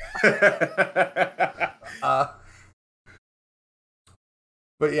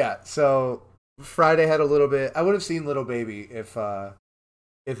 But yeah, so Friday had a little bit. I would have seen Little Baby if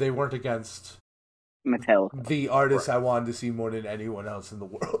they weren't against Metallica, the artist I wanted to see more than anyone else in the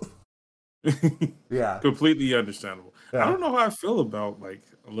world. Yeah, completely understandable. Yeah. I don't know how I feel about like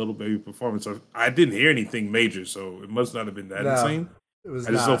a Little Baby performance. I didn't hear anything major, so it must not have been that insane.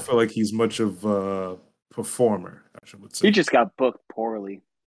 I just don't feel like he's much of a performer. I would say he just got booked poorly.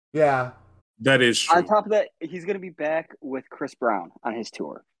 Yeah. That is true. On top of that, he's going to be back with Chris Brown on his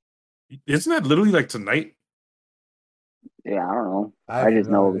tour. Isn't that literally like tonight? Yeah, I don't know. I just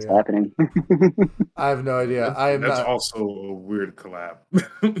know what's happening. I have no idea. That's also a weird collab.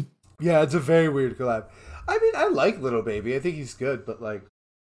 Yeah, it's a very weird collab. I mean, I like Little Baby. I think he's good, but like,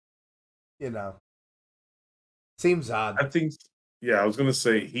 seems odd. I think, I was going to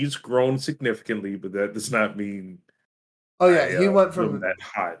say he's grown significantly, but that does not mean. Oh yeah, he went from that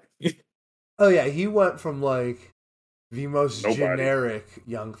hot. Oh yeah, he went from like the most generic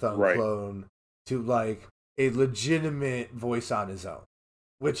Young Thug clone to like a legitimate voice on his own,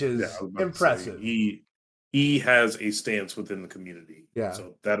 which is impressive. He has a stance within the community. Yeah.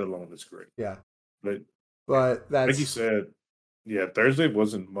 So that alone is great. Yeah. But that's like you said, Thursday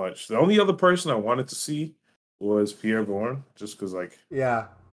wasn't much. The only other person I wanted to see was Pierre Bourne, just because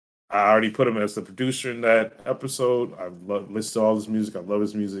I already put him as the producer in that episode. I've listened to all his music. I love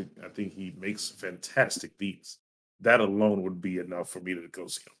his music. I think he makes fantastic beats. That alone would be enough for me to go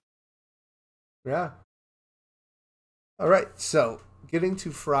see him. Yeah. All right. So getting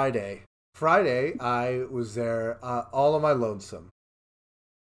to Friday. Friday, I was there all on my lonesome.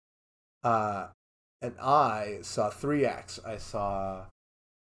 And I saw 3 acts. I saw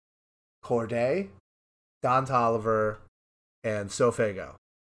Corday, Don Toliver, and Sofago.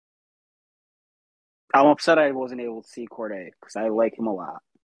 I'm upset I wasn't able to see Corday because I like him a lot.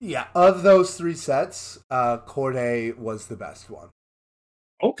 Yeah, of those 3 sets, Corday was the best one.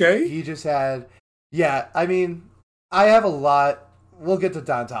 Okay. He just had, yeah, I mean, I have a lot. We'll get to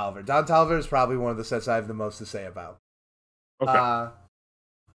Don Toliver. Don Toliver is probably one of the sets I have the most to say about. Okay.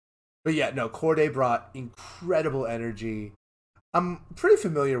 But yeah, no, Corday brought incredible energy. I'm pretty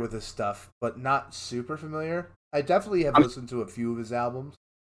familiar with his stuff, but not super familiar. I definitely have listened to a few of his albums.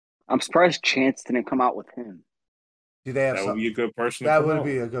 I'm surprised Chance didn't come out with him. Do they have that something? would be a good person. That would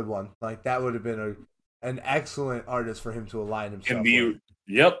be a good one. Like that would have been an excellent artist for him to align himself with.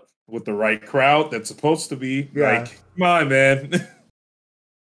 Yep, with the right crowd that's supposed to be. Yeah. Like, come on, man.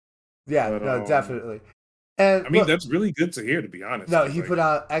 Yeah, but, no, definitely. And I mean, that's really good to hear, to be honest. No, he put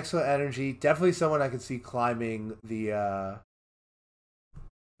out excellent energy. Definitely someone I could see climbing the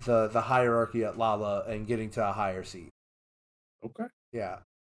hierarchy at Lala and getting to a higher seat. Okay. Yeah.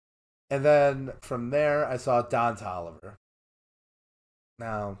 And then from there, I saw Don Toliver.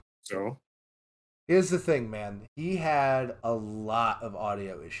 Now, so here's the thing, man. He had a lot of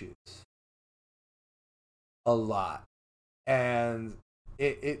audio issues. A lot. And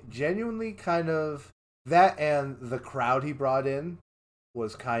it genuinely kind of, that and the crowd he brought in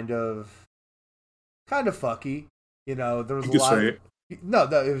was kind of fucky. You know, there was a lot of, no,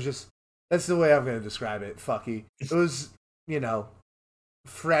 it was just, that's the way I'm going to describe it. Fucky. It was, you know,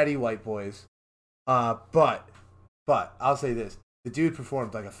 fratty white boys. But I'll say this. The dude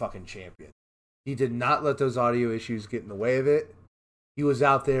performed like a fucking champion. He did not let those audio issues get in the way of it. He was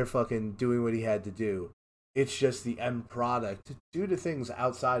out there fucking doing what he had to do. It's just the end product, due to things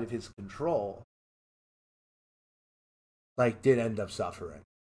outside of his control, like, did end up suffering.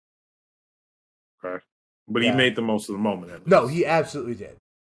 Okay. But he made the most of the moment. No, he absolutely did.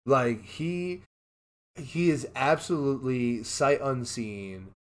 Like, he is absolutely sight unseen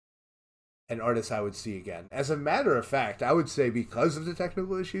an artist I would see again. As a matter of fact, I would say because of the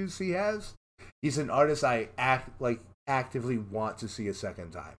technical issues he has, he's an artist I actively want to see a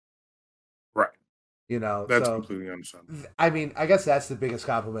second time. Right. You know, that's completely understandable. I mean, I guess that's the biggest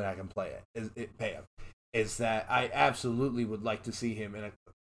compliment I can pay him. Is that I absolutely would like to see him in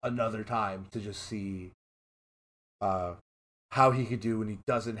another time to just see how he could do when he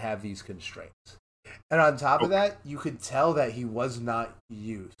doesn't have these constraints. And on top of that, you could tell that he was not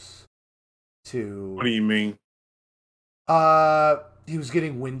used to. What do you mean? He was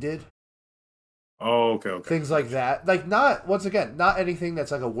getting winded. Oh, okay. Things like that. Like, not anything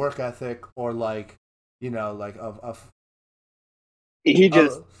that's like a work ethic or like, you know, like he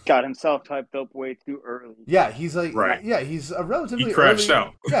just got himself typed up way too early. Yeah, he's like, right. Yeah, he's a relatively he crashed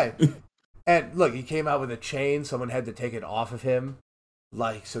out. Yeah, and look, he came out with a chain. Someone had to take it off of him,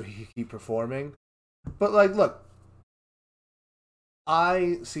 like, so he could keep performing. But like, look,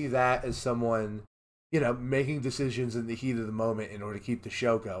 I see that as someone, you know, making decisions in the heat of the moment in order to keep the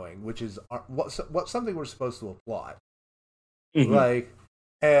show going, which is what something we're supposed to applaud. Mm-hmm. Like.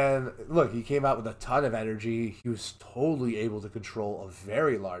 And look, he came out with a ton of energy. He was totally able to control a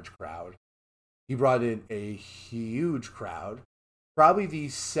very large crowd. He brought in a huge crowd. Probably the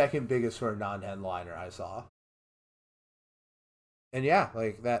second biggest for a non-headliner I saw. And yeah,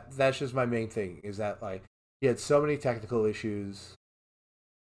 like that's just my main thing, is that like he had so many technical issues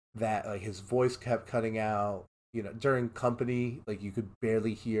that like his voice kept cutting out. You know, during Company, like you could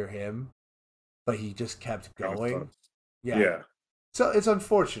barely hear him, but he just kept going. Yeah. So it's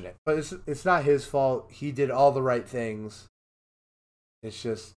unfortunate, but it's not his fault. He did all the right things. It's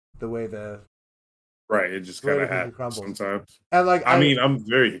just the way right. It just kind of happens sometimes. And like, I mean, I'm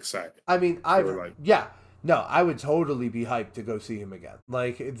very excited. I mean, I would totally be hyped to go see him again.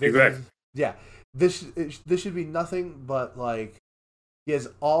 Like, exactly. This should be nothing but like, he has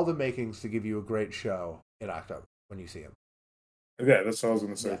all the makings to give you a great show in October when you see him. Yeah, that's what I was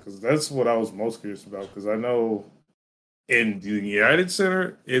going to say, because that's what I was most curious about, because I know in the United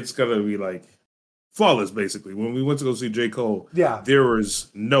Center, it's going to be like flawless, basically. When we went to go see J. Cole, there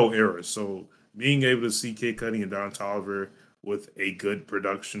was no errors. So being able to see Kid Cudi and Don Toliver with a good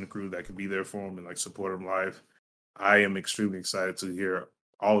production crew that could be there for him and like support him live, I am extremely excited to hear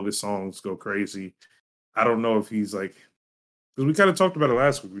all of his songs go crazy. I don't know if he's like because we kind of talked about it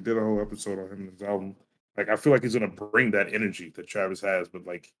last week. We did a whole episode on him and his album. Like, I feel like he's gonna bring that energy that Travis has, but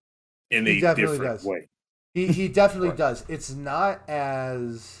like in He a definitely different does. way. He definitely Right. does. It's not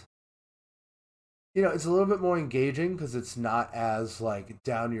as it's a little bit more engaging because it's not as like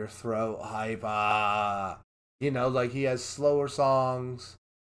down your throat hype. Like he has slower songs.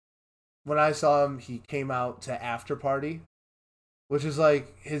 When I saw him, he came out to After Party, which is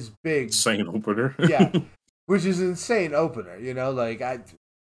like his big, Insane opener. yeah, which is insane opener.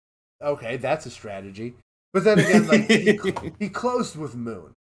 Okay, that's a strategy. But then again, like he closed with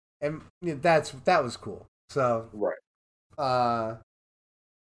Moon, and that was cool. So Right.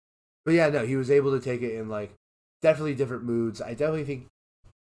 But yeah, no, he was able to take it in like definitely different moods. I definitely think,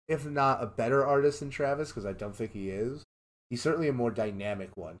 if not a better artist than Travis, because I don't think he is, he's certainly a more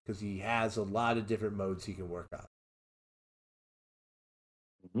dynamic one because he has a lot of different modes he can work on.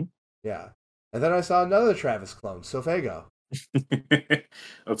 Mm-hmm. Yeah. And then I saw another Travis clone, Sofago.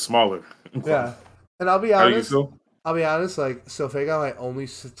 That's smaller. Yeah. And I'll be How do you honest. feel? Like Sofago, I only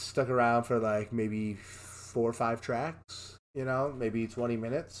stuck around for like maybe 4 or 5 tracks. Maybe 20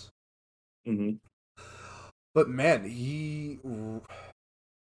 minutes. Mm-hmm. But man,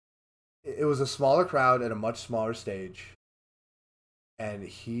 it was a smaller crowd at a much smaller stage, and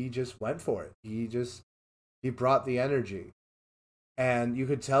he just went for it. He brought the energy, and you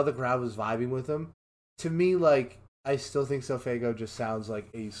could tell the crowd was vibing with him. To me, like, I still think Sofago just sounds like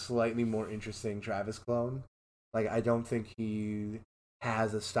a slightly more interesting Travis clone. Like, I don't think he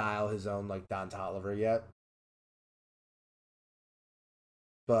has a style his own like Don Toliver yet,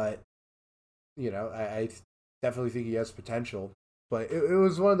 but I definitely think he has potential. But it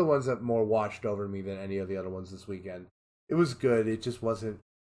was one of the ones that more watched over me than any of the other ones this weekend. It was good. It just wasn't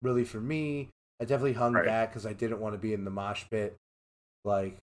really for me. I definitely hung Right. back because I didn't want to be in the mosh pit,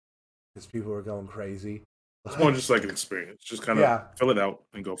 like, because people were going crazy. It's more just like an experience. Just kind of fill it out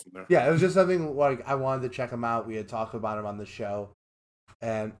and go from there. Yeah, it was just something like I wanted to check him out. We had talked about him on the show.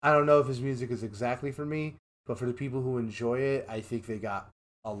 And I don't know if his music is exactly for me, but for the people who enjoy it, I think they got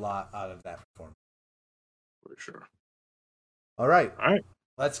a lot out of that performance. For sure. All right. All right.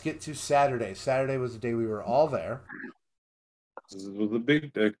 Let's get to Saturday. Saturday was the day we were all there. This was a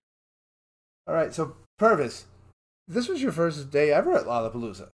big day. All right. So, Purvis, this was your first day ever at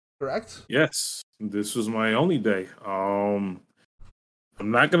Lollapalooza, correct? Yes. This was my only day. I'm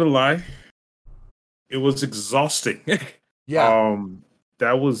not going to lie. It was exhausting. Yeah.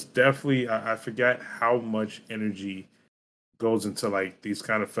 That was definitely, I forgot how much energy goes into like these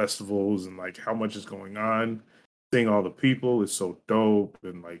kind of festivals and like how much is going on. Seeing all the people is so dope,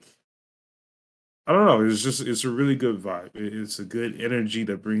 and like I don't know, it's a really good vibe. It's a good energy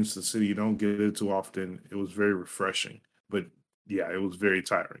that brings to the city. You don't get it too often. It was very refreshing, but yeah, it was very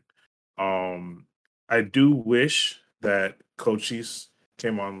tiring. I do wish that Cochise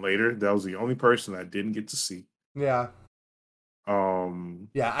came on later. That was the only person I didn't get to see. Yeah. Um,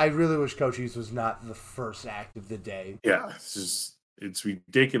 Yeah, I really wish Cochise was not the first act of the day. yeah, it's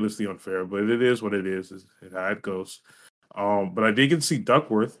ridiculously unfair, but it is what it is. It's how it goes. But I did get to see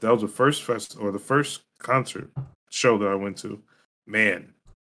Duckworth. That was the first concert show that I went to. Man,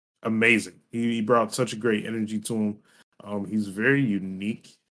 amazing. He brought such a great energy to him. He's very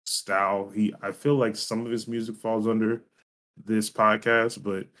unique style. I feel like some of his music falls under this podcast,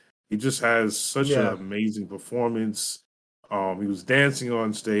 but he just has such an amazing performance. He was dancing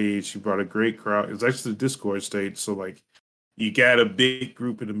on stage. He brought a great crowd. It was actually the Discord stage, so like you got a big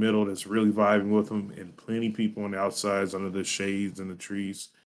group in the middle that's really vibing with him, and plenty of people on the outsides under the shades and the trees.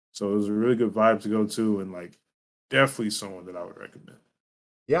 So it was a really good vibe to go to, and like definitely someone that I would recommend.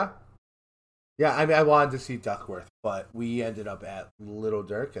 Yeah. Yeah, I mean, I wanted to see Duckworth, but we ended up at Little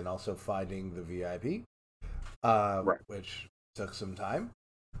Dirk and also finding the VIP, Right. which took some time.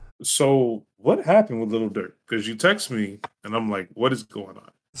 So what happened with Little Dirk? Because you text me, and I'm like, what is going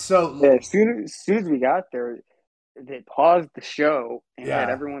on? So Yeah, as soon as we got there, they paused the show and had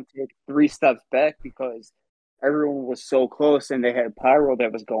Yeah. everyone take 3 steps back because everyone was so close and they had pyro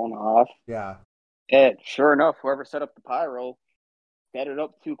that was going off. Yeah. And sure enough, whoever set up the pyro set it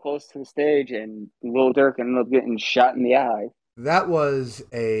up too close to the stage, and Lil Durk ended up getting shot in the eye. That was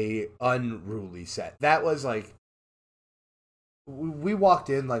a unruly set. That was like we walked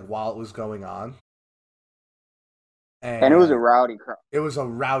in like while it was going on, And it was a rowdy crowd. It was a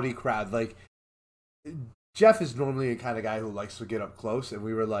rowdy crowd. Like Jeff is normally a kind of guy who likes to get up close, and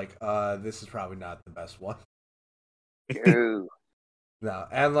we were like, this is probably not the best one. Ew. No,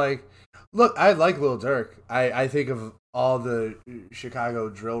 and like, look, I like Lil Durk. I think of all the Chicago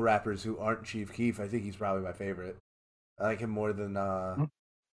drill rappers who aren't Chief Keef, I think he's probably my favorite. I like him more than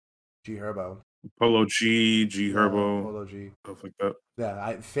G Herbo. Polo G, G Herbo, Polo G. stuff like that.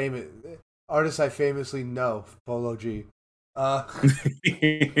 Yeah, artists I famously know, Polo G. All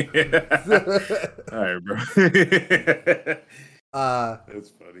right, bro. That's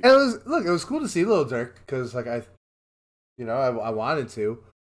funny. And it was cool to see Lil Durk because like I wanted to,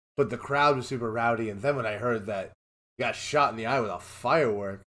 but the crowd was super rowdy, and then when I heard that he got shot in the eye with a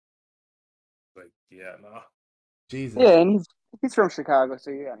firework, Like, yeah, no. Jesus. Yeah, and he's from Chicago,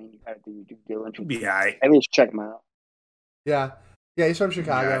 so yeah, I mean, you gotta do your due diligence. Be all right. At least check him out. Yeah, he's from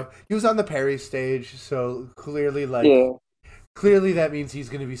Chicago. Yeah. He was on the Perry stage, so clearly, clearly that means he's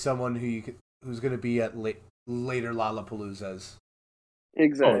going to be someone who's going to be at later Lollapaloozas.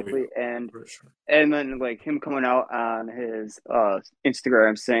 Exactly, Oh, yeah. and For sure. and then like him coming out on his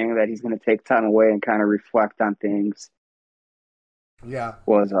Instagram saying that he's going to take time away and kind of reflect on things. Yeah,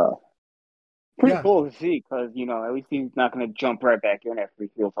 was pretty cool to see because at least he's not going to jump right back in after he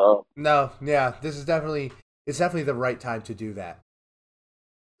feels up. No, yeah, it's definitely the right time to do that.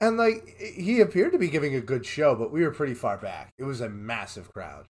 And like he appeared to be giving a good show, but we were pretty far back. It was a massive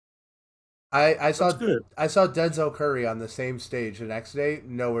crowd. I saw Denzel Curry on the same stage the next day,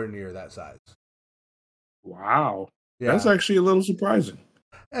 nowhere near that size. Wow. Yeah. That's actually a little surprising.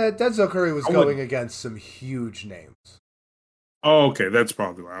 Denzel Curry was going against some huge names. Oh, okay. That's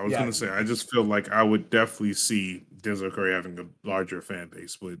probably why. I was going to say, I just feel like I would definitely see Denzel Curry having a larger fan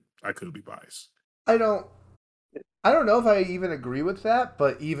base, but I could be biased. I don't know if I even agree with that,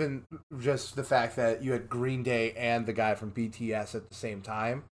 but even just the fact that you had Green Day and the guy from BTS at the same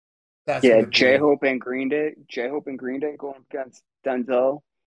time. J-Hope and Green Day going against Denzel.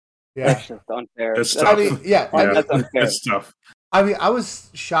 Yeah, that's just unfair. That's tough. That's unfair. That's tough. I mean, I was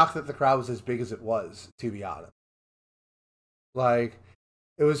shocked that the crowd was as big as it was, to be honest. Like,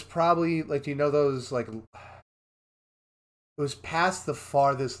 it was probably like, those like, it was past the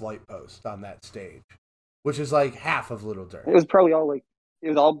farthest light post on that stage, which is like half of Little Durk. It was probably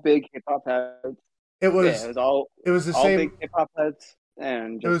all big hip hop heads. It was the same big hip hop heads.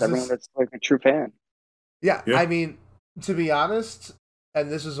 And just everyone that's like a true fan. Yeah, I mean, to be honest, and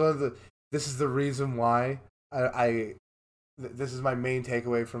this is the reason why this is my main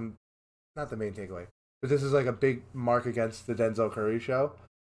takeaway from, not the main takeaway, but this is like a big mark against the Denzel Curry show.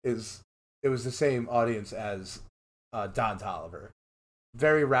 It was the same audience as Don Toliver,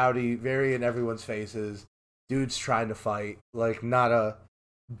 very rowdy, very in everyone's faces, dudes trying to fight, like not a.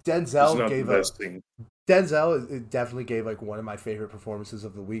 Denzel definitely gave like one of my favorite performances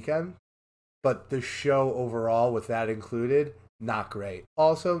of the weekend, but the show overall, with that included, not great.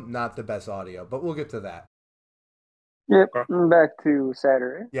 Also, not the best audio, but we'll get to that. Yep, back to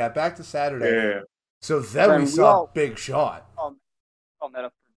Saturday. Yeah, back to Saturday. Yeah. So then we saw Big Sean. I'll that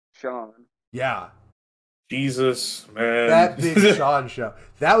up for Sean. Yeah. Jesus, man. That Big Sean show.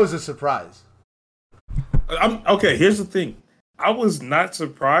 That was a surprise. Okay, here's the thing. I was not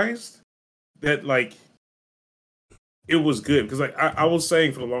surprised that like it was good because like I was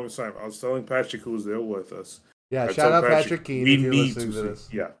saying for the longest time, I was telling Patrick, who was there with us. Yeah, shout out Patrick Keane. We need to see this.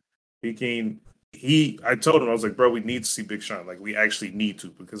 Yeah, I told him, I was like, bro, we need to see Big Sean. Like, we actually need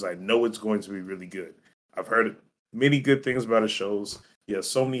to because I know it's going to be really good. I've heard many good things about his shows. He has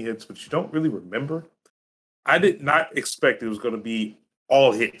so many hits, but you don't really remember. I did not expect it was going to be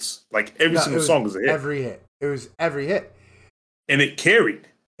all hits. Like every single song was a hit. Every hit. It was every hit. And it carried.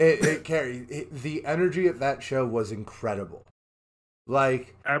 It carried. The energy of that show was incredible.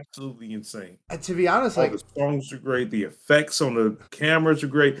 Like, absolutely insane. To be honest, all the songs are great. The effects on the cameras are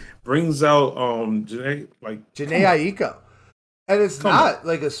great. Brings out Janae Aiko, and it's not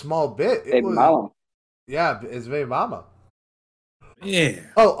like a small bit. It was, Mama. Yeah, it's Baby Mama. Yeah.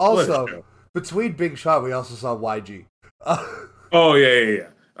 Oh, also between Big Sean, we also saw YG. Oh yeah.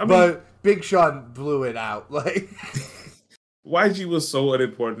 But Big Sean blew it out. Like YG was so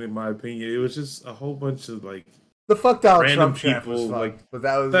unimportant in my opinion. It was just a whole bunch of like the fuck down random Trump people. Was fun, like but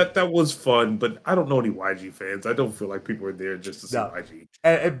that was fun. But I don't know any YG fans. I don't feel like people were there just to see YG.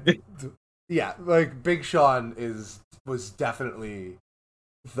 And yeah, like Big Sean was definitely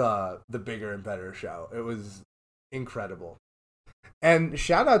the bigger and better show. It was incredible. And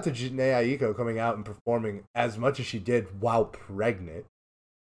shout out to Janae Aiko coming out and performing as much as she did while pregnant.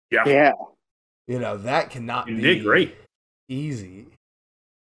 Yeah. You know, that cannot be did great. Easy.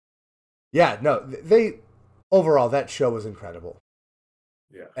 Yeah, no, they overall that show was incredible.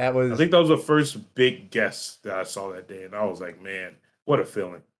 Yeah. I think that was the first big guest that I saw that day, and I was like, man, what a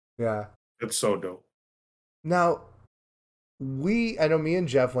feeling. Yeah. It's so dope. Now, I know me and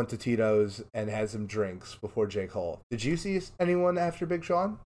Jeff went to Tito's and had some drinks before J. Cole. Did you see anyone after Big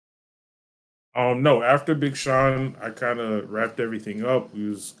Sean? No, after Big Sean, I kind of wrapped everything up. We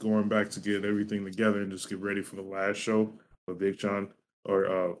was going back to get everything together and just get ready for the last show with Big Sean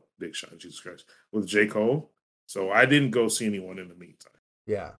Big Sean, Jesus Christ, with J. Cole. So I didn't go see anyone in the meantime.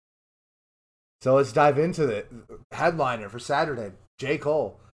 Yeah. So let's dive into the headliner for Saturday, J.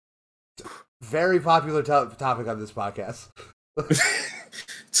 Cole. Very popular topic on this podcast.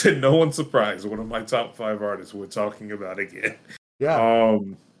 To no one's surprise, one of my top 5 artists we're talking about again. Yeah.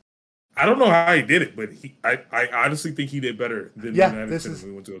 I don't know how he did it, but I honestly think he did better than the United States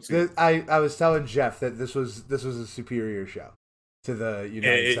we went to go see. I was telling Jeff that this was a superior show to the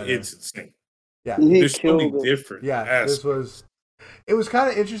United Center. It's insane. Yeah, there's so many different. Yeah, aspects. It was kind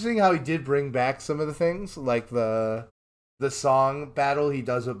of interesting how he did bring back some of the things, like the song battle he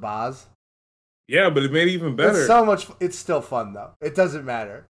does with Boz. Yeah, but it made it even better. It's so much. It's still fun though. It doesn't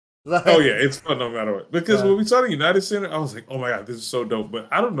matter. Like, oh yeah, it's fun no matter what. Because when we saw the United Center, I was like, oh my god, this is so dope. But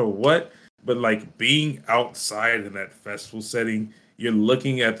I don't know what. But like being outside in that festival setting, you're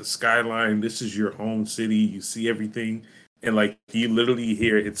looking at the skyline. This is your home city. You see everything, and like you literally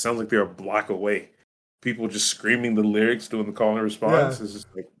hear. It sounds like they're a block away. People just screaming the lyrics, doing the call and response. Yeah. It's just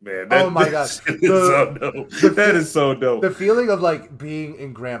like, man, oh my god, so dope. That is so dope. The feeling of like being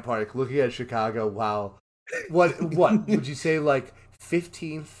in Grant Park, looking at Chicago, while what would you say, like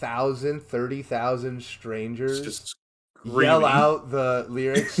 15,000, 30,000 strangers just yell out the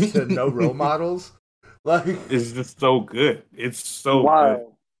lyrics to No Role Models? Like, it's just so good. It's so good.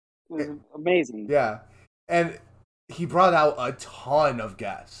 It was amazing. Yeah, and he brought out a ton of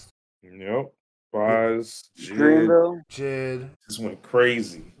guests. Yep. Boz, Jid just went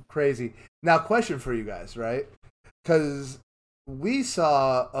crazy. Now, question for you guys, right? Because we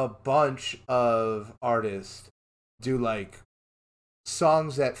saw a bunch of artists do like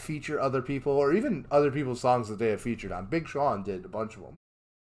songs that feature other people, or even other people's songs that they have featured on. Big Sean did a bunch of them.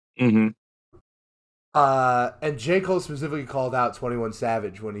 Mm-hmm. And J. Cole specifically called out 21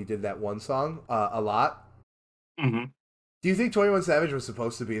 Savage when he did that one song a lot. Mm-hmm. Do you think 21 Savage was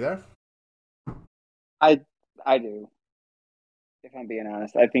supposed to be there? I do. If I'm being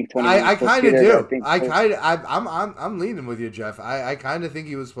honest, I think 21. I kind of do. I'm leaning with you, Jeff. I kind of think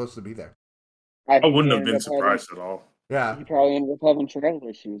he was supposed to be there. I wouldn't have been surprised at all. Yeah, he probably ended up having travel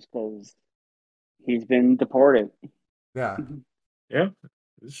issues because he's been deported. Yeah, yeah,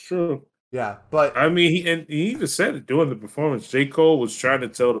 it's true. Yeah, but I mean, he even said it during the performance. J. Cole was trying to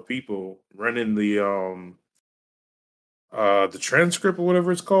tell the people running the transcript or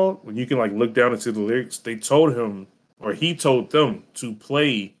whatever it's called, when you can like look down and see the lyrics. They told him, or he told them, to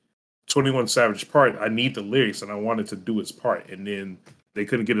play 21 Savage part. I need the lyrics and I wanted to do his part, and then they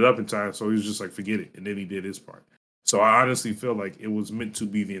couldn't get it up in time, so he was just like, forget it, and then he did his part. So I honestly feel like it was meant to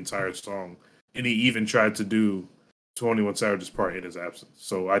be the entire song, and he even tried to do 21 Savage's part in his absence.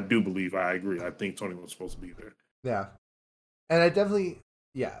 So I do believe, I agree, I think 21 was supposed to be there. Yeah, and I definitely,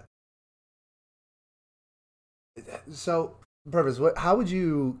 yeah. So, Purpose, how would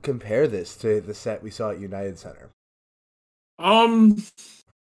you compare this to the set we saw at United Center?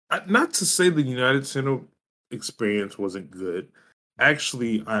 Not to say the United Center experience wasn't good.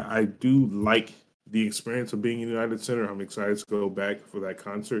 Actually, I do like the experience of being in United Center. I'm excited to go back for that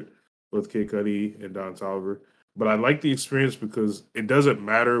concert with Kid Cudi and Don Toliver. But I like the experience because it doesn't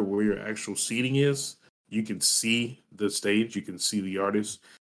matter where your actual seating is. You can see the stage. You can see the artists.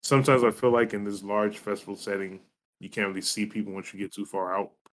 Sometimes I feel like in this large festival setting, you can't really see people once you get too far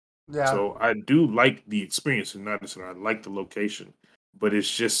out. Yeah. So I do like the experience in United Center. I like the location. But it's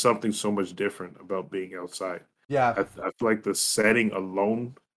just something so much different about being outside. Yeah. I feel like the setting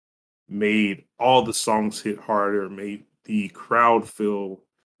alone made all the songs hit harder, made the crowd feel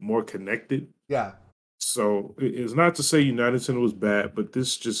more connected. Yeah. So it's not to say United Center was bad, but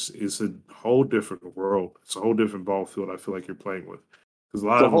this just is a whole different world. It's a whole different ball field I feel like you're playing with. Because a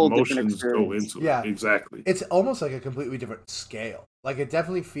lot of emotions go into it. Exactly. It's almost like a completely different scale. Like, it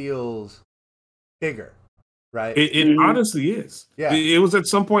definitely feels bigger, right? It honestly is. Yeah. It was at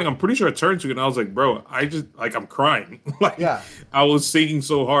some point, I'm pretty sure I turned to you and I was like, bro, I'm crying. Like, yeah. I was singing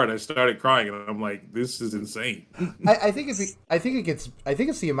so hard, I started crying, and I'm like, this is insane. I think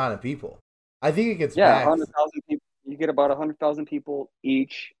it's the amount of people. I think it gets 100,000 people. You get about 100,000 people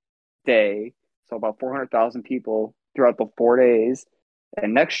each day, so about 400,000 people throughout the 4 days.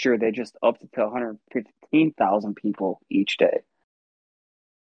 And next year they just upped it to 115,000 people each day.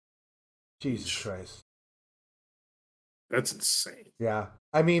 Jesus Christ, that's insane. Yeah,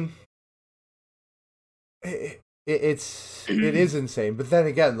 I mean, it is insane. But then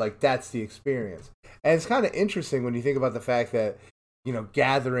again, like, that's the experience, and it's kind of interesting when you think about the fact that, you know,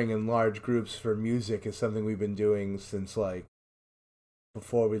 gathering in large groups for music is something we've been doing since, like,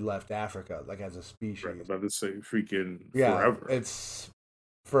 before we left Africa, like as a species. Right, about to say freaking Yeah, forever. it's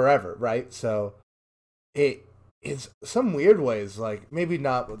forever, right? So it is some weird ways, like maybe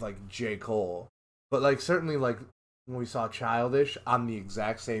not with like J. Cole, but like certainly like when we saw Childish on the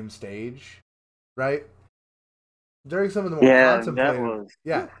exact same stage, right? During some of the more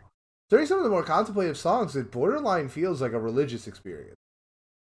contemplative, during some of the more contemplative songs, it borderline feels like a religious experience.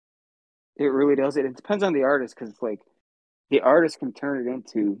 It really does. It depends on the artist because like the artist can turn it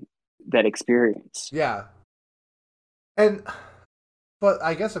into that experience. Yeah, but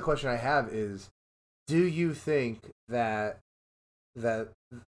I guess the question I have is, do you think that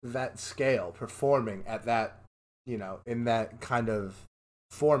scale performing at that, in that kind of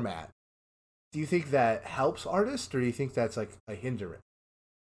format, do you think that helps artists, or do you think that's like a hindrance?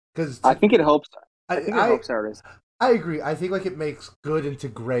 Because I think it helps. I think it helps artists. I agree. I think like it makes good into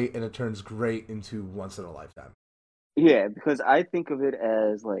great, and it turns great into once in a lifetime. Yeah, because I think of it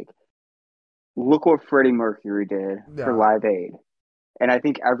as like, look what Freddie Mercury did for Live Aid. And I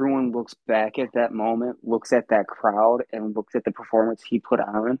think everyone looks back at that moment, looks at that crowd, and looks at the performance he put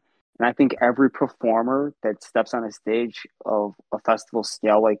on. And I think every performer that steps on a stage of a festival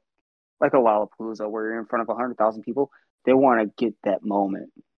scale, like a Lollapalooza, where you're in front of 100,000 people, they want to get that moment,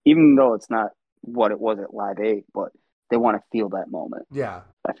 even though it's not what it was at Live Aid, but they want to feel that moment. Yeah,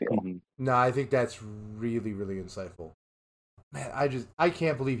 I feel. Mm-hmm. No, I think that's really, really insightful. Man, I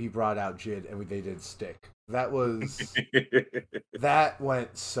can't believe he brought out Jid and they did Stick. That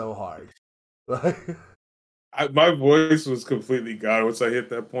went so hard. My voice was completely gone once I hit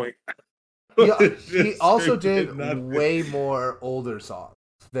that point. He also did way more older songs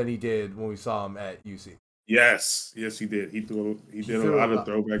than he did when we saw him at UC. Yes, he did. He did a lot of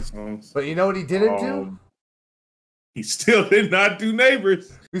throwback songs. But you know what he didn't do? He still did not do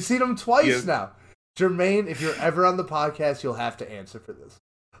Neighbors. We've seen him twice now. Jermaine, if you're ever on the podcast, you'll have to answer for this.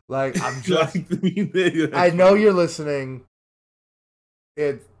 Like, I'm just... I know you're listening.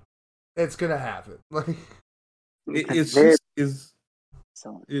 It's gonna happen. Like, it's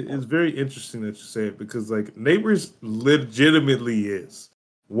very interesting that you say it, because like Neighbors legitimately is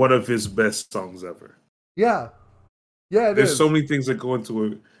one of his best songs ever. Yeah, There's so many things that go into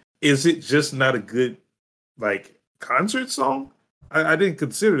it. Is it just not a good like concert song? I didn't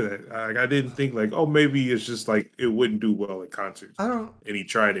consider that. I didn't think like, oh, maybe it's just like it wouldn't do well at concerts. And he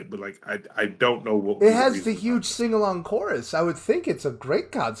tried it, but like I don't know what. It has the huge sing-along chorus. I would think it's a great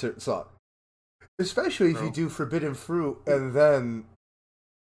concert song, especially if you do Forbidden Fruit and then.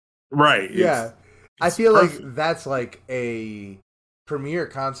 Right. Yeah, I feel perfect. Like that's like a premiere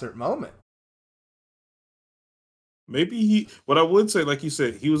concert moment. Maybe what I would say, like you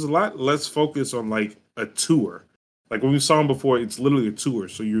said, he was a lot less focused on like a tour. Like when we saw him before, it's literally a tour,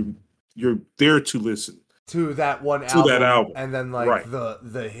 so you're there to listen to that one album, that album, and then like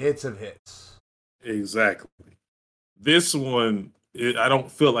the hits of hits. Exactly. This one, I don't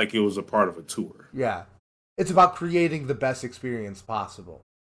feel like it was a part of a tour. Yeah, it's about creating the best experience possible,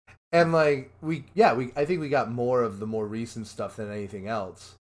 and like I think we got more of the more recent stuff than anything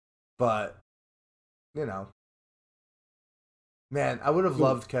else, but man, I would have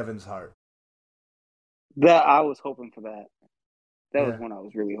loved Kevin's Heart. That I was hoping for that. That was one I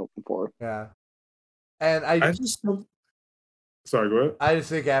was really hoping for. Yeah. And I just sorry, go ahead. I just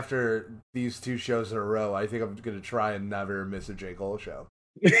think after these two shows in a row, I think I'm gonna try and never miss a J. Cole show.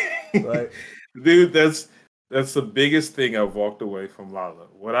 Like, dude, that's the biggest thing I've walked away from Lala.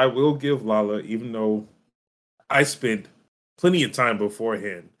 What I will give Lala, even though I spent plenty of time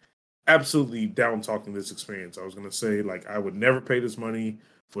beforehand absolutely down talking this experience. I was gonna say like I would never pay this money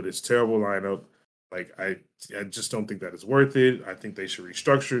for this terrible lineup. Like, I just don't think that is worth it. I think they should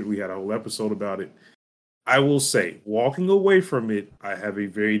restructure it. We had a whole episode about it. I will say, walking away from it, I have a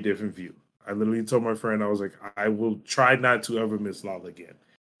very different view. I literally told my friend, I was like, I will try not to ever miss Lala again.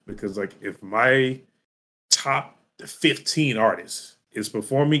 Because, like, if my top 15 artists is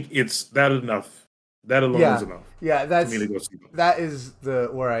performing, it's that enough. That alone is enough. Yeah, that is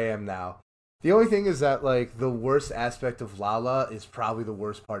where I am now. The only thing is that, like, the worst aspect of Lala is probably the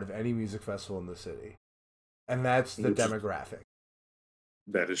worst part of any music festival in the city. And that's the demographic.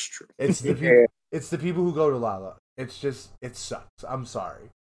 That is true. It's the people who go to Lala. It's just, it sucks. I'm sorry.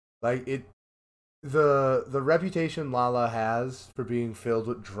 Like, the reputation Lala has for being filled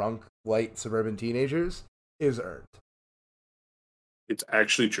with drunk, white, suburban teenagers is earned. It's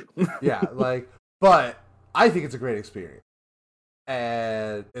actually true. Yeah, like, but I think it's a great experience.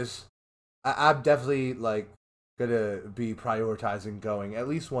 And I'm definitely, like, gonna be prioritizing going at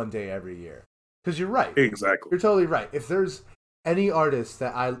least one day every year. Because you're right. Exactly. You're totally right. If there's any artist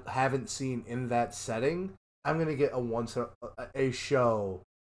that I haven't seen in that setting, I'm gonna get a show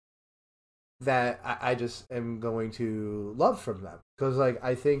that I just am going to love from them, because like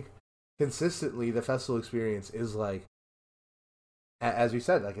I think consistently the festival experience is like, as we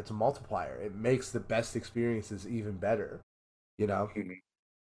said, like it's a multiplier. It makes the best experiences even better. You know.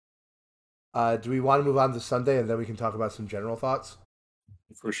 Do we want to move on to Sunday and then we can talk about some general thoughts?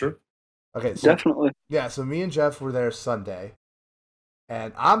 For sure. Okay, so Definitely. yeah, so me and Jeff were there Sunday,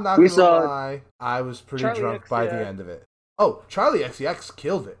 and I'm not We gonna saw lie, I was pretty Charlie drunk by the XCX. end of it. Oh, Charlie XCX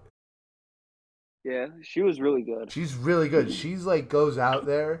killed it. Yeah, she was really good. She's really good. She's like goes out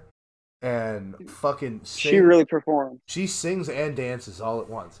there and fucking sings. She really performed. She sings and dances all at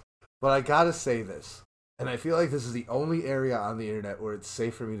once. But I gotta say this, and I feel like this is the only area on the internet where it's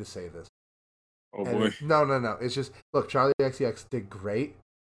safe for me to say this. Oh boy. No. It's just, look, Charlie XCX did great.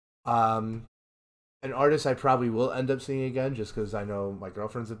 An artist I probably will end up seeing again, just because I know my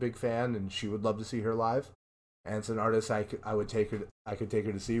girlfriend's a big fan and she would love to see her live. And it's an artist I could take her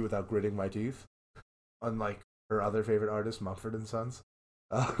to see without gritting my teeth, unlike her other favorite artist, Mumford and Sons.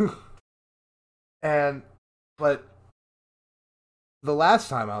 But the last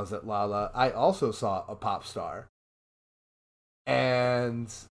time I was at Lala, I also saw a pop star, and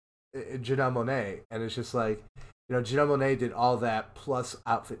Janelle Monáe, and it's just like, Janelle Monáe did all that plus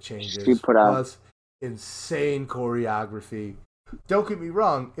outfit changes, plus insane choreography. Don't get me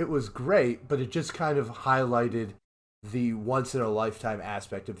wrong, it was great, but it just kind of highlighted the once in a lifetime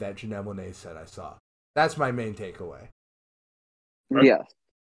aspect of that Janelle Monáe set I saw. That's my main takeaway. Right? Yes.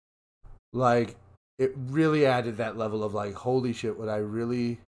 Like, it really added that level of like, holy shit, what I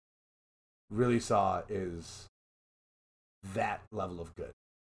really, really saw is that level of good.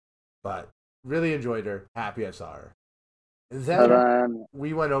 But really enjoyed her. Happy I saw her. And then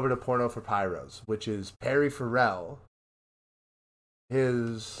we went over to Porno for Pyros, which is Perry Farrell.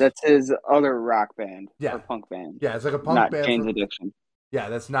 That's his other rock band. Yeah. Or punk band. Yeah, it's like a punk band. Not Jane's Addiction. Yeah,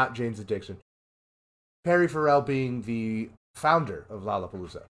 that's not Jane's Addiction. Perry Farrell being the founder of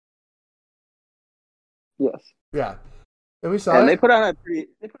Lollapalooza. Yes. Yeah. And we saw it. They put on a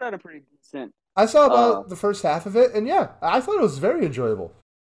pretty decent. I saw about the first half of it, and yeah, I thought it was very enjoyable.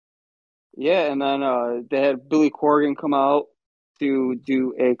 Yeah, and then they had Billy Corgan come out to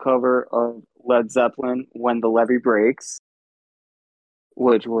do a cover of Led Zeppelin, When the Levee Breaks,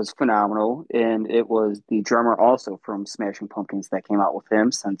 which was phenomenal. And it was the drummer also from Smashing Pumpkins that came out with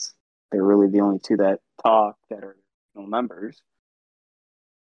him, since they're really the only two that talk that are members.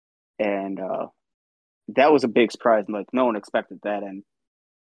 And that was a big surprise. Like, no one expected that, and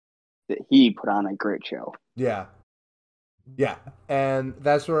that he put on a great show. Yeah. Yeah, and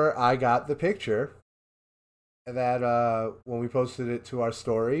that's where I got the picture that when we posted it to our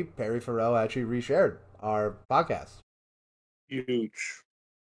story, Perry Farrell actually reshared our podcast. Huge.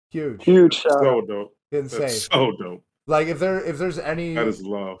 So dope. Insane. That's so dope. Like, if there's any, that is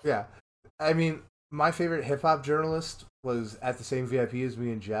love. Yeah, I mean, my favorite hip hop journalist was at the same VIP as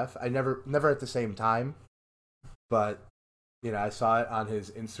me and Jeff. I never at the same time, but I saw it on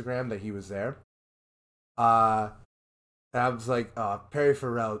his Instagram that he was there. And I was like, Perry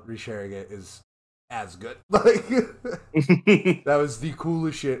Farrell resharing it is as good. Like, that was the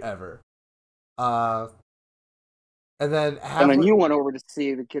coolest shit ever. And then you went over to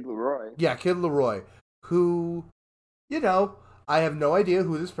see the Kid Laroi. Yeah, Kid Laroi, who, I have no idea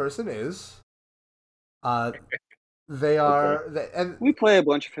who this person is. They are, and we play a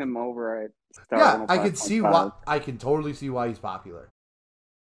bunch of him over at Star. Yeah, I can see why. I can totally see why he's popular.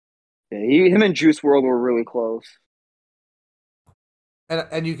 Yeah, him and Juice WRLD were really close.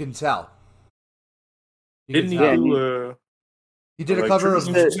 And you can tell. He did a cover of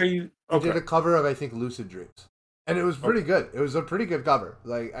did a cover of, I think, Lucid Dreams, and it was pretty good. It was a pretty good cover.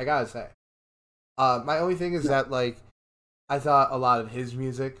 Like, I gotta say, my only thing is that, like, I thought a lot of his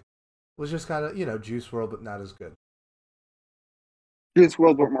music was just kind of Juice WRLD, but not as good. Juice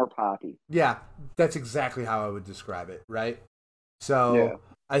WRLD, but more poppy. Yeah, that's exactly how I would describe it. Right. So yeah.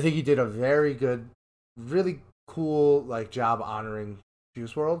 I think he did a very good, really cool job honoring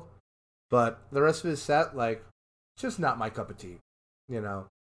Juice WRLD, but the rest of his set, it's just not my cup of tea, And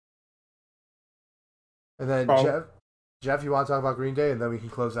then Jeff, you want to talk about Green Day, and then we can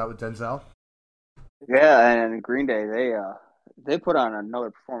close out with Denzel? Yeah, and Green Day, they put on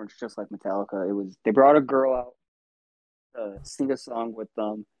another performance just like Metallica. They brought a girl out to sing a song with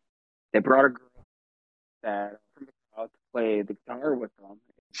them. They brought a girl that from the crowd to play the guitar with them.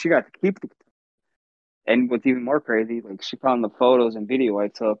 She got to keep the guitar. And what's even more crazy, she found the photos and video I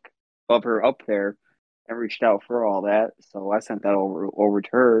took of her up there and reached out for all that. So I sent that over to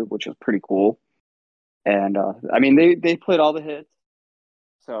her, which was pretty cool. And I mean, they played all the hits.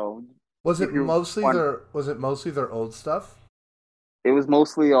 So Was it If you mostly want, their old stuff? it was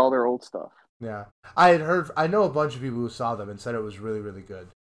mostly all their old stuff. Yeah. I know a bunch of people who saw them and said it was really, really good.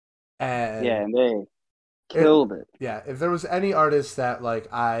 Yeah, And and they killed it. yeah, if there was any artist that like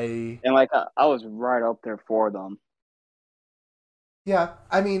And like I was right up there for them. yeah,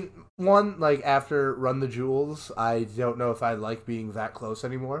 I mean, one like after Run the Jewels, I don't know if I like being that close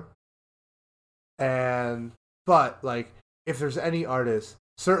anymore. And but like if there's any artist,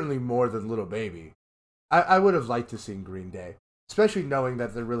 certainly more than Little Baby, I would have liked to seen Green Day, especially knowing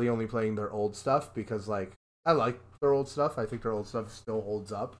that they're really only playing their old stuff because like I like their old stuff. I think their old stuff still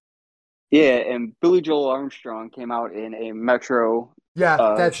holds up. Yeah, and Billy Joel Armstrong came out in a Metro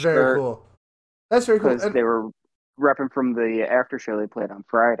Yeah, that's very shirt cool. That's very cool. because they were repping from the after show they played on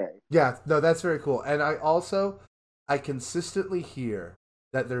Friday. Yeah, no, that's very cool. And I consistently hear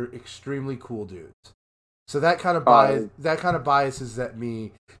that they're extremely cool dudes. So that kind of biases at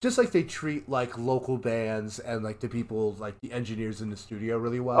me, just like they treat like local bands and like the people like the engineers in the studio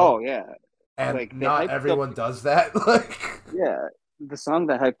really well. Oh yeah, and like not everyone does that. Like yeah, the song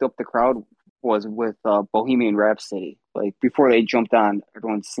that hyped up the crowd was with Bohemian Rhapsody. Like before they jumped on,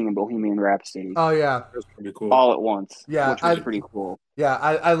 everyone's singing Bohemian Rhapsody. Oh yeah, That's pretty cool. All at once. Yeah, which was pretty cool. Yeah,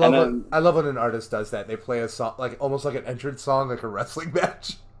 I love when an artist does that. They play a song like almost like an entrance song, like a wrestling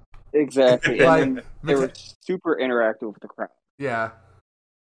match. Exactly. Like, And they were super interactive with the crowd. Yeah.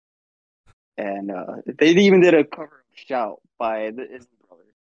 And they even did a cover of Shout by the Isley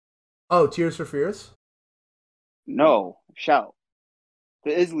Brothers. Oh, Tears for Fears? No, Shout.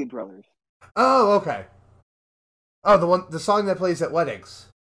 The Isley Brothers. Oh, okay. Oh, the song that plays at weddings.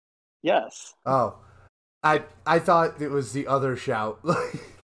 Yes. Oh. I thought it was the other Shout. Oh,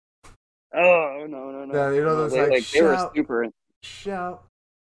 no. Yeah, you know those they, like they were super. Shout.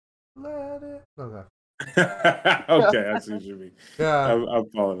 Let it. Okay. Okay, I see what you mean. Yeah. I'm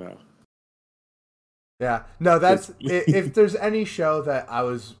following now. Yeah. No, that's if there's any show that I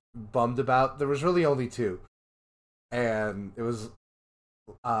was bummed about, there was really only two. And it was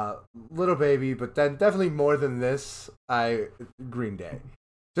Little Baby, but then definitely more than this, Green Day.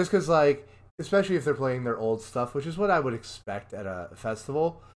 Just cuz like especially if they're playing their old stuff, which is what I would expect at a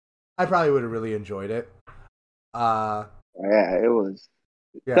festival, I probably would have really enjoyed it. Yeah, it was.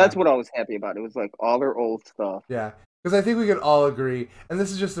 Yeah. That's what I was happy about. It was like all their old stuff. Yeah, because I think we could all agree, and this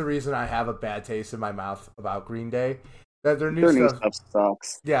is just the reason I have a bad taste in my mouth about Green Day, that their new stuff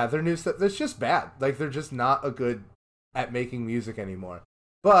sucks. Yeah, their new stuff, it's just bad. Like, they're just not a good at making music anymore.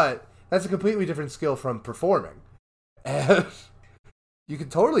 But that's a completely different skill from performing. And you can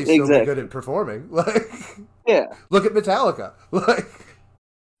totally still be good at performing. Like, yeah. Look at Metallica. Like,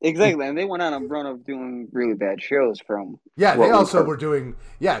 exactly, and they went on a run of doing really bad shows from. Yeah, they also were doing.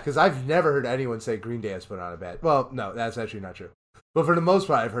 Yeah, because I've never heard anyone say Green Day has put on a bad. Well, no, that's actually not true. But for the most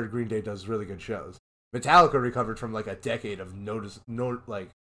part, I've heard Green Day does really good shows. Metallica recovered from like a decade of like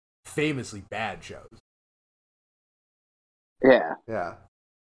famously bad shows. Yeah. Yeah.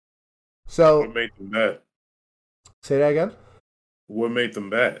 So what made them bad? Say that again. What made them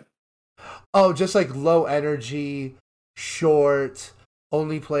bad? Oh, just like low energy, short.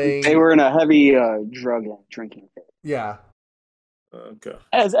 Only playing. They were in a heavy drug and drinking phase. Yeah. Okay.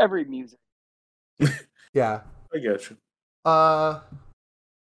 As every music. Yeah. I get you. And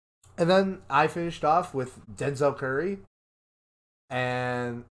then I finished off with Denzel Curry.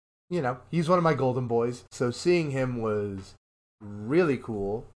 And, you know, he's one of my golden boys. So seeing him was really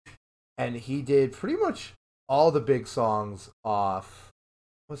cool. And he did pretty much all the big songs off,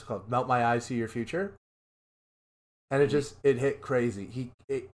 what's it called? Melt My Eyes, See Your Future. And it hit crazy.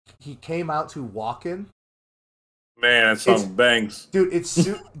 He came out to Walkin'. Man, that song bangs. Dude,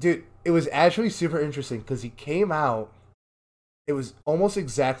 dude, it was actually super interesting because he came out, it was almost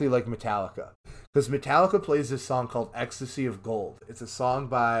exactly like Metallica. Because Metallica plays this song called Ecstasy of Gold. It's a song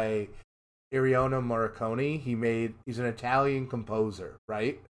by Ennio Morricone. He's an Italian composer,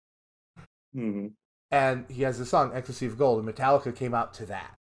 right? Mm-hmm. And he has this song, Ecstasy of Gold, and Metallica came out to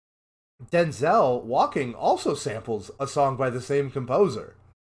that. Denzel Walking also samples a song by the same composer.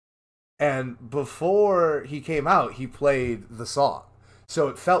 And before he came out, he played the song. So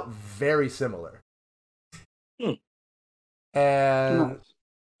it felt very similar. And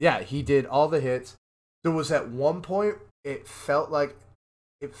yeah, he did all the hits. There was at one point it felt like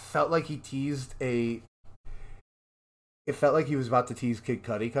he teased It felt like he was about to tease Kid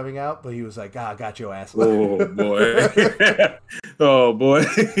Cudi coming out, but he was like, I got your ass. Oh, boy. Oh, boy.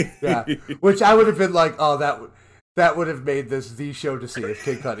 Yeah. Which I would have been like, oh, that would have made this the show to see if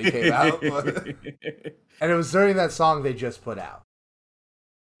Kid Cudi came out. And it was during that song they just put out.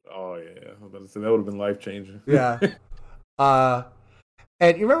 Oh, yeah. That would have been life-changing. Yeah.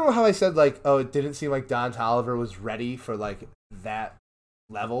 And you remember how I said, like, oh, it didn't seem like Don Toliver was ready for, like, that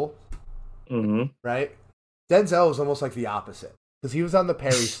level? Mm-hmm. Right? Denzel was almost like the opposite. Because he was on the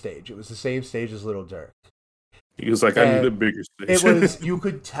Perry stage. It was the same stage as Little Durk. He was like, I need a bigger stage. It was, you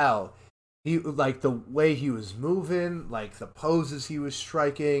could tell. He, like, the way he was moving, like, the poses he was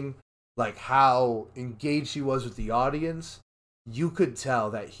striking, like, how engaged he was with the audience. You could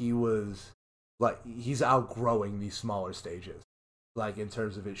tell that he was, like, he's outgrowing these smaller stages. Like, in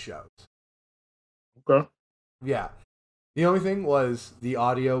terms of his shows. Okay. Yeah. The only thing was, the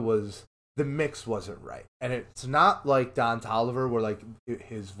mix wasn't right. And it's not like Don Toliver, where, like,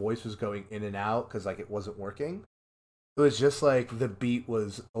 his voice was going in and out, because, like, it wasn't working. It was just, like, the beat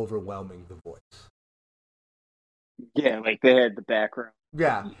was overwhelming the voice. Yeah, like, they had the background.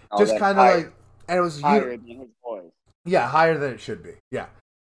 Yeah. Just kind of like, and it was higher than his voice. Yeah, higher than it should be. Yeah.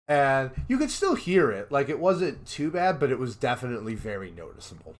 And you could still hear it. Like, it wasn't too bad, but it was definitely very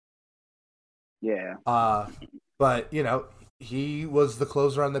noticeable. Yeah. But, you know, he was the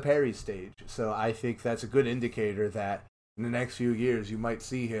closer on the Perry stage. So I think that's a good indicator that in the next few years you might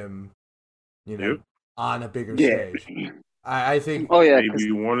see him, you know, on a bigger stage. I think... Oh, yeah.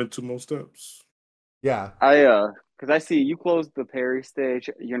 Maybe 1 or 2 more steps. Yeah. Because I see you close the Perry stage,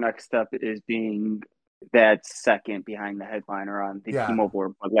 your next step is being... that's second behind the headliner on the T-Mobile or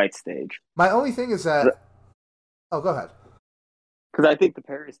Bud Light stage. My only thing is that... Oh, go ahead. Because I think the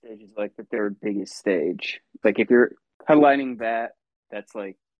Perry stage is like the third biggest stage. Like, if you're headlining that, that's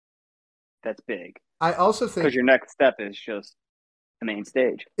big. I also think... Because your next step is just the main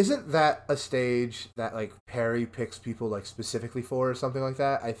stage. Isn't that a stage that, like, Perry picks people, like, specifically for or something like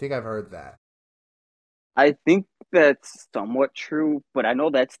that? I think I've heard that. I think that's somewhat true, but I know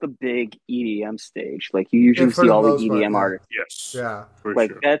that's the big EDM stage. Like, you usually see all the EDM artists. Yes. Yeah.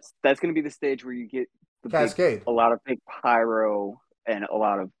 Like, that's going to be the stage where you get the Cascade. A lot of big pyro and a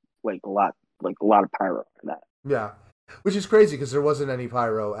lot of pyro for that. Yeah. Which is crazy because there wasn't any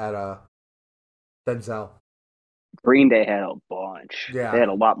pyro at Denzel. Green Day had a bunch. Yeah. They had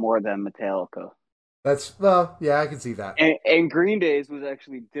a lot more than Metallica. Yeah, I can see that. And Green Day's was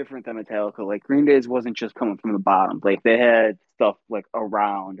actually different than Metallica. Like, Green Day's wasn't just coming from the bottom. Like, they had stuff, like,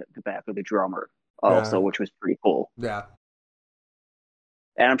 around the back of the drummer also, which was pretty cool. Yeah.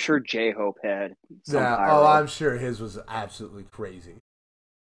 And I'm sure J-Hope had some pyro. Oh, I'm sure his was absolutely crazy.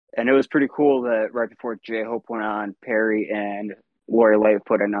 And it was pretty cool that right before J-Hope went on, Perry and Lori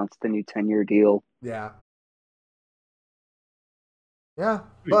Lightfoot announced the new 10-year deal. Yeah. Yeah,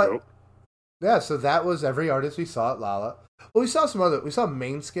 but... Yeah, so that was every artist we saw at Lolla. Well, we saw we saw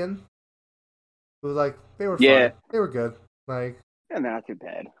Mainskin. It was like, they were fun. They were good. Like... And they're not too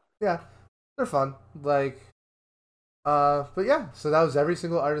bad. Yeah, they're fun. Like... but yeah, so that was every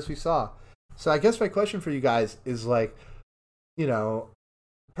single artist we saw. So I guess my question for you guys is, like, you know,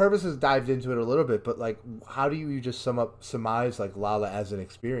 Purpose has dived into it a little bit, but, like, how do you just surmise, like, Lolla as an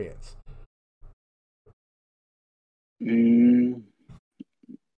experience?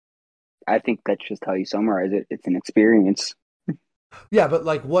 I think that's just how you summarize it. It's an experience. Yeah, but,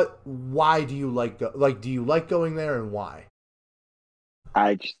 like, why do you like do you like going there, and why?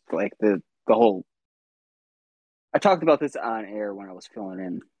 I just like the whole... I talked about this on air when I was filling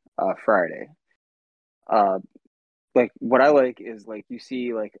in Friday. Like, what I like is, like, you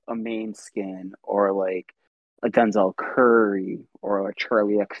see, like, a Mainskin or, like, a Denzel Curry or a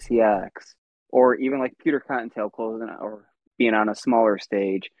Charlie XCX or even, like, Peter Cottontail closing out or being on a smaller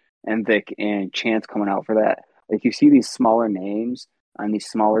stage and Vic and Chance coming out for that. Like, you see these smaller names on these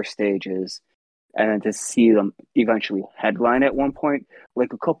smaller stages, and then to see them eventually headline at one point,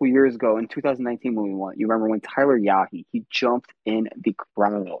 like a couple years ago in 2019 when we won, you remember when Tyler Yahi, he jumped in the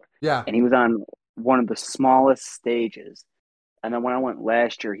crowd. Yeah. And he was on one of the smallest stages. And then when I went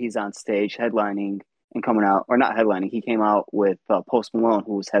last year, he's on stage headlining and coming out, or not headlining, he came out with Post Malone,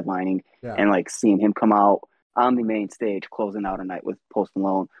 who was headlining, and, like, seeing him come out on the main stage, closing out a night with Post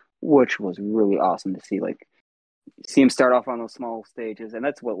Malone, which was really awesome to see. Like, see him start off on those small stages, and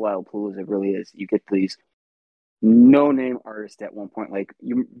that's what Lollapalooza really is. You get these no-name artists at one point, like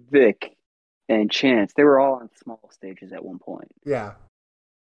Vic and Chance. They were all on small stages at one point. Yeah.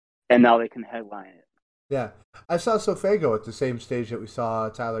 And now they can headline it. Yeah. I saw Sofago at the same stage that we saw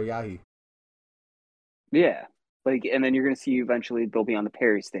Tyler Yahi. Yeah. Like, and then you're going to see eventually they'll be on the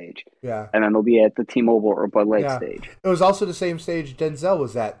Perry stage. Yeah. And then they'll be at the T-Mobile or Bud Light stage. It was also the same stage Denzel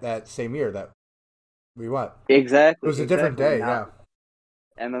was at that same year that we went. Exactly. It was a different day, now,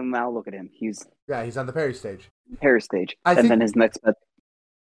 And then now look at him. He's on the Perry stage. Then his next...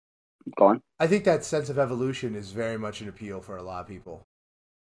 Go on. I think that sense of evolution is very much an appeal for a lot of people.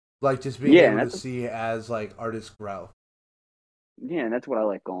 Like, just being able to see as, like, artists grow. Yeah, and that's what I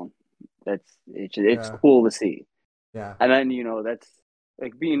like going. It's Yeah, cool to see. yeah, And then, that's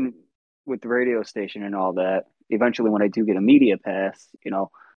like being with the radio station and all that. Eventually, when I do get a media pass,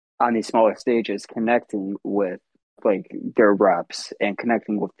 on these smaller stages, connecting with like their reps and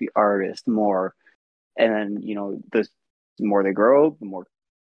connecting with the artist more. And then, the more they grow, the more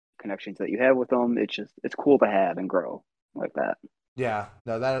connections that you have with them. It's cool to have and grow like that. yeah.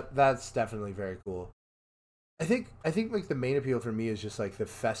 No, that's definitely very cool. I think like the main appeal for me is just like the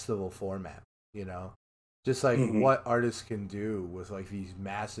festival format, you know? Just like Hmm. what artists can do with like these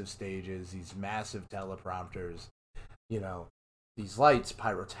massive stages, these massive teleprompters, you know, these lights,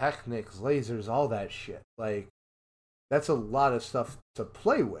 pyrotechnics, lasers, all that shit. Like that's a lot of stuff to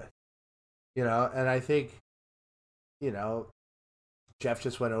play with, and I think, you know, Jeff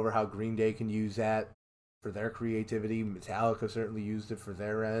just went over how Green Day can use that for their creativity. Metallica certainly used it for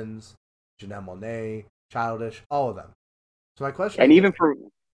their ends. Janelle Monáe, Childish, all of them. So my question And is,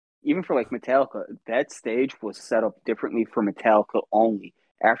 even for like Metallica, that stage was set up differently for Metallica only.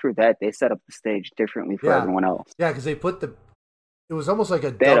 After that, they set up the stage differently for yeah, everyone else. yeah, because they put it was almost like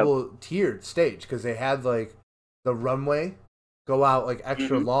a They had a double tiered stage because they had like the runway go out like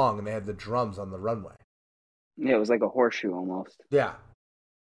extra Mhm. long and they had the drums on the runway. Yeah, it was like a horseshoe almost. Yeah,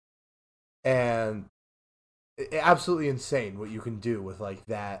 and absolutely insane what you can do with like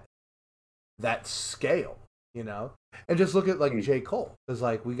that scale, and just look at like J. Cole, because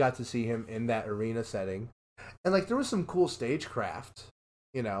like we got to see him in that arena setting, and like there was some cool stagecraft,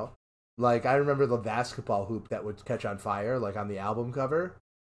 you know, like I remember the basketball hoop that would catch on fire like on the album cover.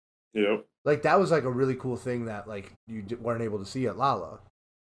 Yep. Like that was like a really cool thing that like you weren't able to see at Lala.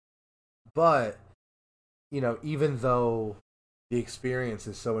 But even though the experience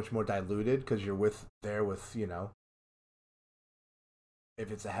is so much more diluted because you're there with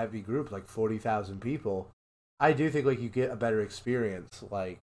if it's a heavy group like 40,000 people, I do think like you get a better experience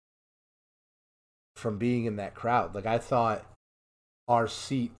like from being in that crowd. Like I thought our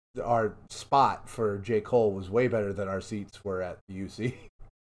spot for J. Cole was way better than our seats were at the UC.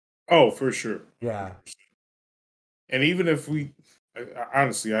 Oh, for sure. Yeah. And even if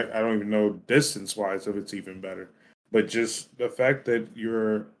honestly, I don't even know distance wise if it's even better, but just the fact that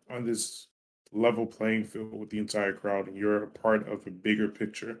you're on this level playing field with the entire crowd and you're a part of a bigger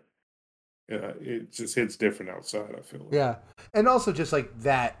picture, it just hits different outside. I feel like. Yeah. And also just like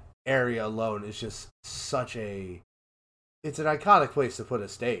that area alone is just it's an iconic place to put a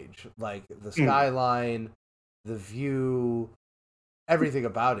stage. Like the skyline, the view, everything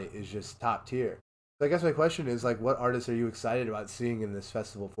about it is just top tier. So I guess my question is like, what artists are you excited about seeing in this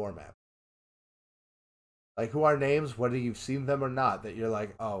festival format? Like, who are names? Whether you've seen them or not, that you're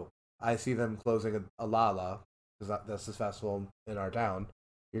like, oh, I see them closing a Lala because that's this festival in our town.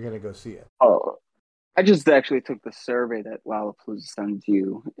 You're gonna go see it. Oh, I just actually took the survey that Lollapalooza sends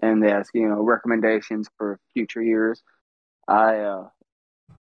you, and they ask recommendations for future years. I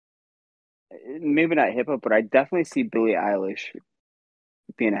maybe not hip hop, but I definitely see Billie Eilish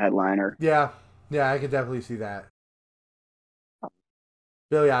being a headliner. Yeah, yeah, I could definitely see that.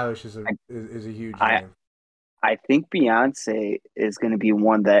 Billie Eilish I is a huge I, name. I think Beyonce is going to be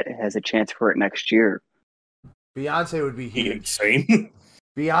one that has a chance for it next year. Beyonce would be huge. Insane.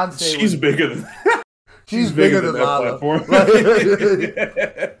 Beyonce, She's bigger than. She's bigger than that Lala. platform.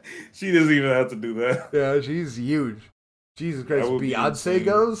 She doesn't even have to do that. Yeah, she's huge. Jesus Christ, Beyonce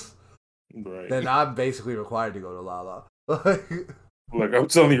goes, right? Then I'm basically required to go to Lala. Look, I'm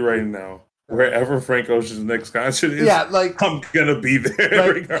telling you right now, wherever Frank Ocean's next concert is, yeah, like I'm gonna be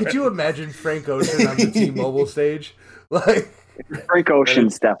there. Like, could you imagine Frank Ocean on the T-Mobile stage? Like Frank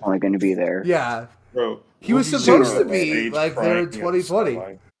Ocean's definitely going to be there. Yeah, bro. He was supposed to be like there in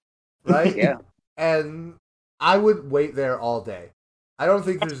 2020, right? Yeah, and I would wait there all day. I don't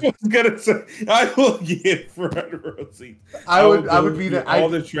think there's. I was gonna say I will get front row seats. I would be there. All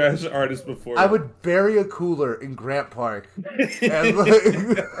the trash artists before. I would bury a cooler in Grant Park. And like,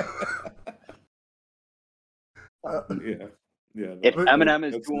 yeah. If Eminem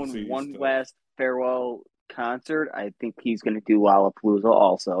is doing one last farewell concert, I think he's going to do Lollapalooza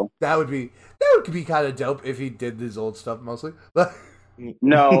also. That would be kind of dope if he did his old stuff mostly.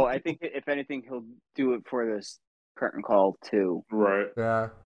 No, I think if anything, he'll do it for this curtain call too. Right. Yeah.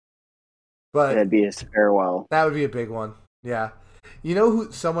 But that'd be his farewell. That would be a big one. Yeah. You know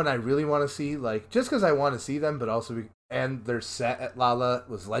who? Someone I really want to see, like just because I want to see them, but also and their set at Lala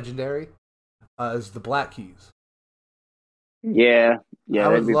was legendary. Is the Black Keys. Yeah. I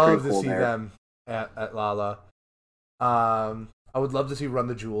would love to see them at Lala. I would love to see Run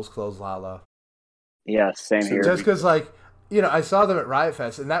the Jewels close Lala. Yeah, same here. Just because, like, I saw them at Riot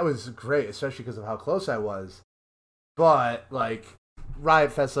Fest, and that was great, especially because of how close I was. but like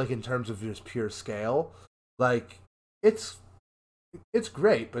Riot Fest, like in terms of just pure scale, like it's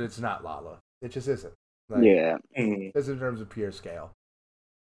great, but it's not Lala. It just isn't. Like, Yeah. It's in terms of pure scale.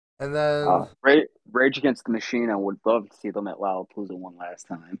 And then Rage Against the Machine, I would love to see them at Lollapalooza one last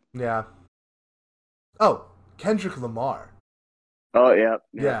time. yeah. Oh, Kendrick Lamar. Oh yeah.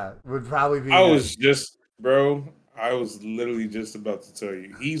 Yeah, would probably be. I was literally just about to tell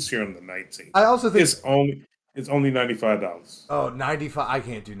you he's here on the 19th. I also think it's only $95. Oh, 95. I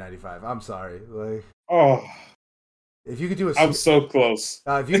can't do 95. I'm sorry. Like, oh, if you could do I'm so close.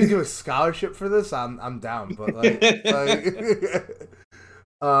 If you could do a scholarship for this, I'm down. But like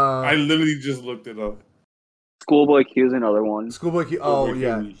I literally just looked it up. Schoolboy Q is another one. Schoolboy Q. Oh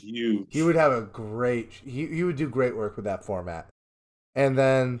yeah, huge. He would have a great. He would do great work with that format. And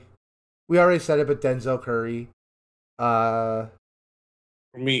then we already said it, but Denzel Curry. For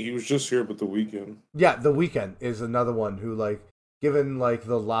me, he was just here, but The Weeknd. Yeah, The Weeknd is another one who, like, given like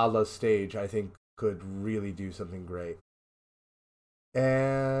the Lala stage, I think could really do something great.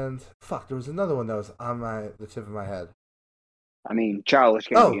 And there was another one that was on the tip of my head. I mean, Childish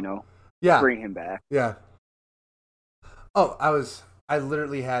Gambino. Yeah, bring him back. Yeah. Oh, I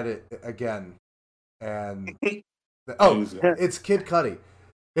literally had it again, and it's Kid Cudi.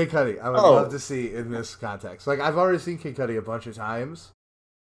 Kid Cudi, I would love to see in this context. Like, I've already seen Kid Cudi a bunch of times,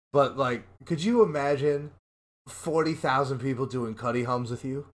 but like, could you imagine 40,000 people doing Cudi hums with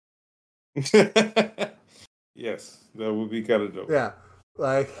you? Yes, that would be kind of dope. Yeah,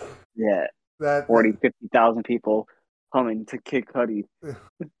 like that 50,000 people humming to Kid Cudi.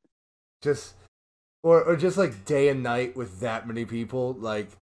 Just or just like day and night with that many people, like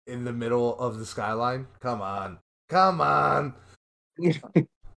in the middle of the skyline. Come on. That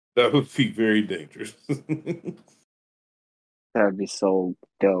would be very dangerous. That would be so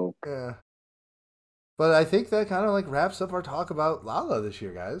dope. Yeah. But I think that kind of like wraps up our talk about Lala this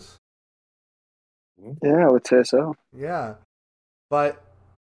year, guys. Yeah, I would say so. Yeah. But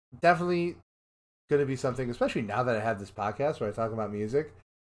definitely going to be something, especially now that I have this podcast where I talk about music,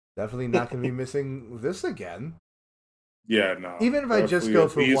 definitely not going to be missing this again. Yeah, no. Even if I just go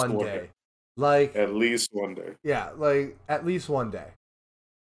for one day. Like, at least one day. Yeah, like at least one day.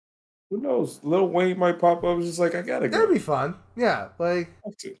 Who knows? Lil Wayne might pop up. It's just like, I gotta go. That'd be fun. Yeah, like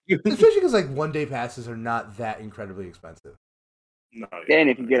especially because like one day passes are not that incredibly expensive. No, and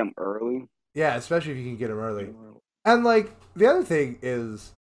if you get them early. Yeah, especially if you can get them early. And like the other thing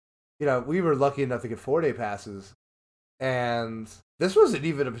is, we were lucky enough to get 4-day passes, and this wasn't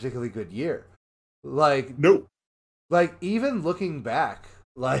even a particularly good year. Like, nope. Like, even looking back,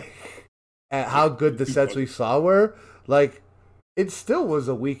 like at how good the sets we saw were, like, it still was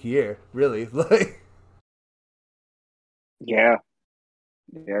a weak year, really. Like, yeah,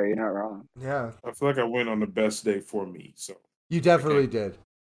 you're not wrong. Yeah, I feel like I went on the best day for me. So you definitely did.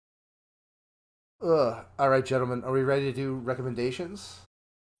 All right, gentlemen, are we ready to do recommendations?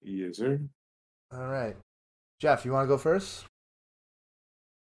 Yes, sir. All right, Jeff, you want to go first?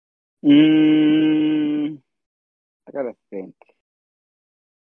 I gotta think.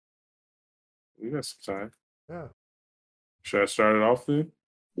 We got some time. Yeah. Should I start it off then?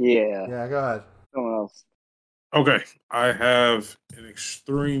 Yeah. Yeah, go ahead. Someone else. Okay. I have an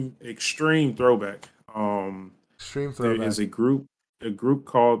extreme throwback. Extreme throwback. There is a group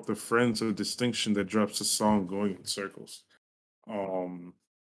called the Friends of Distinction that drops a song Going in Circles.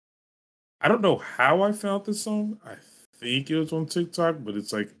 I don't know how I found this song. I think it was on TikTok, but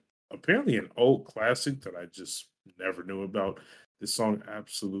it's like apparently an old classic that I just never knew about. This song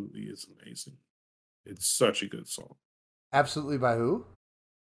absolutely is amazing. It's such a good song. Absolutely by who?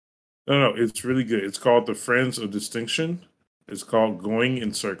 No, it's really good. It's called The Friends of Distinction. It's called Going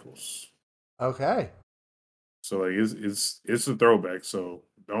in Circles. Okay. So like it's a throwback, so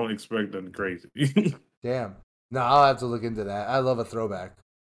don't expect nothing crazy. Damn. No, I'll have to look into that. I love a throwback.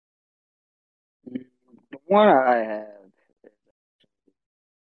 The one I have,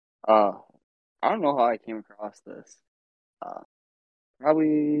 I don't know how I came across this.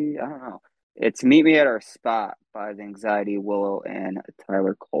 Probably, I don't know. It's Meet Me at Our Spot by the Anxiety, Willow, and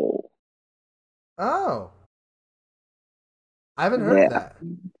Tyler Cole. Oh. I haven't heard of that.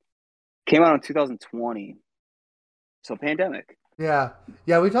 Came out in 2020. So pandemic. Yeah.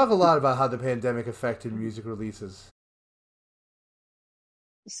 Yeah, we talk a lot about how the pandemic affected music releases.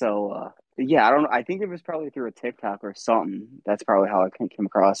 So, yeah, I don't know. I think it was probably through a TikTok or something. That's probably how I came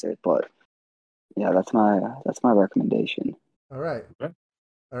across it. But yeah, that's my recommendation. All right. Okay.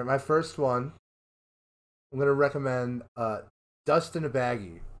 All right, my first one, I'm going to recommend Dust in a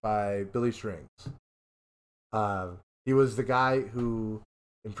Baggie by Billy Strings. He was the guy who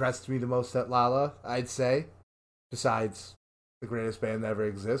impressed me the most at Lala, I'd say. besides the greatest band that ever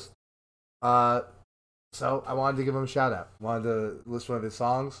exists. So I wanted to give him a shout out. Wanted to listen to one of his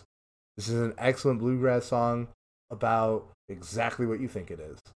songs. This is an excellent bluegrass song about exactly what you think it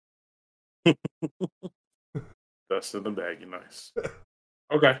is. Dust in the bag, nice.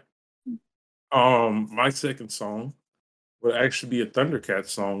 Okay. My second song would actually be a Thundercat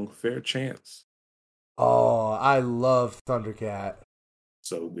song, Fair Chance. Oh, I love Thundercat.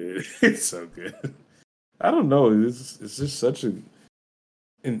 So good. It's so good. I don't know. It's just such an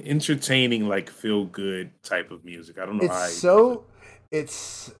entertaining, like feel good type of music. I don't know how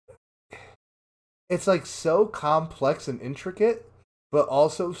it's like so complex and intricate, but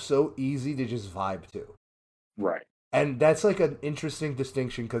also so easy to just vibe to. Right. And that's like an interesting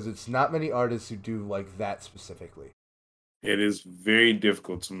distinction because it's not many artists who do like that specifically. It is very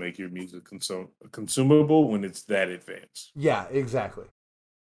difficult to make your music consumable when it's that advanced. Yeah, exactly.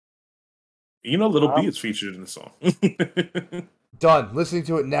 You know, Little B is featured in the song. Done. Listening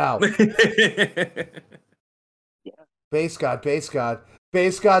to it now. Bass God, Bass God.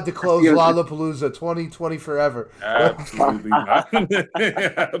 Bass God to close Lollapalooza 2020 forever. Absolutely not.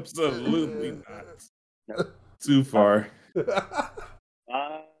 Absolutely not. Too far. Second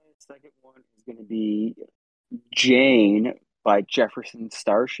one is going to be Jane by Jefferson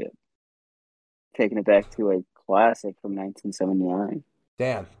Starship. Taking it back to a classic from 1979.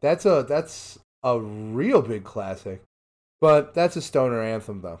 Damn, that's a real big classic. But that's a stoner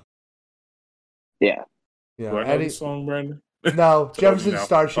anthem, though. Yeah. You know, do I know the song, Brandon? No, Jefferson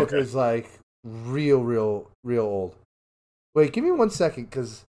Starship is like real old. Wait, give me 1 second,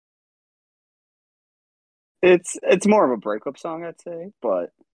 because it's more of a breakup song, I'd say,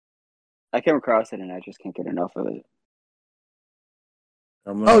 but I came across it and I just can't get enough of it.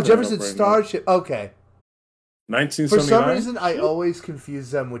 Oh, Jefferson Starship. Okay. 1979. For some reason, I always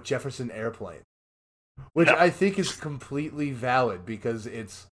confuse them with Jefferson Airplane, which I think is completely valid because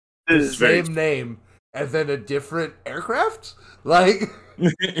it's the same name and then a different aircraft. Like,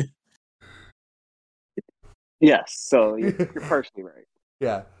 yes. So you're partially right.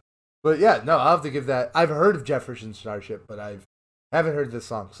 Yeah, but yeah, no, I'll have to give that. I've heard of Jefferson Starship, but I haven't heard this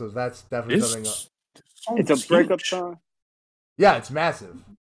song, so that's definitely something. It's a breakup song. Yeah, it's massive.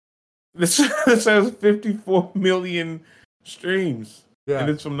 This has 54 million streams. Yeah. And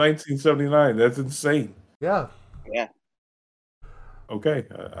it's from 1979. That's insane. Yeah. Yeah. Okay,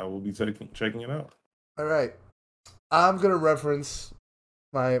 I will be checking it out. All right. I'm gonna reference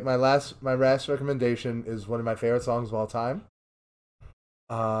my last recommendation is one of my favorite songs of all time.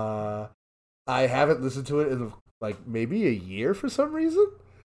 I haven't listened to it in like maybe a year for some reason,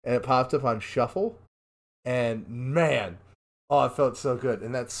 and it popped up on Shuffle, and man, oh, it felt so good.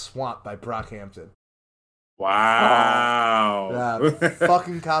 And that's Swamp by Brockhampton. Wow.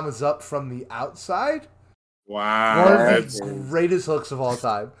 Fucking Commas Up from the Outside. Wow. One of the greatest hooks of all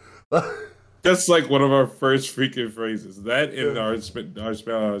time. That's like one of our first freaking phrases. That in our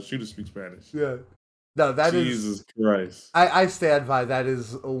Shooter Speak Spanish. Yeah. No, that Jesus Christ. I stand by that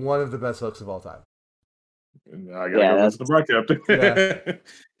is one of the best hooks of all time. I gotta go listen to Brockhampton. Yeah.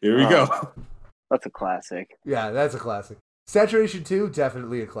 Here we go. That's a classic. Yeah, that's a classic. Saturation 2,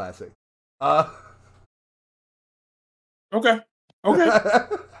 definitely a classic. Okay. Okay. Okay.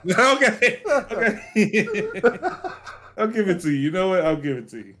 I'll give it to you. You know what? I'll give it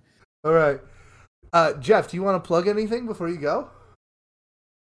to you. All right. Jeff, do you want to plug anything before you go?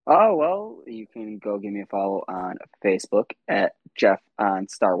 Oh, well, you can go give me a follow on Facebook at Jeff on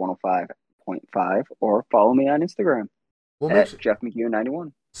Star 105.5 or follow me on Instagram at Jeff McGue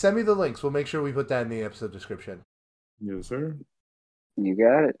 91. Send me the links. We'll make sure we put that in the episode description. Yes, sir. You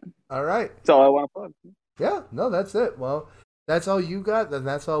got it. All right. That's all I want to plug. Yeah, no, that's it. Well, that's all you got, then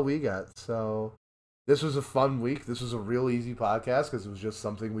that's all we got. So this was a fun week. This was a real easy podcast because it was just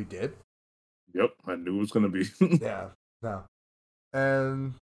something we did. Yep, I knew it was going to be. Yeah, no.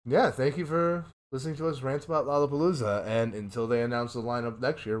 And yeah, thank you for listening to us rant about Lollapalooza. And until they announce the lineup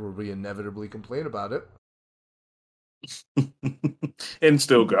next year, where we inevitably complain about it. And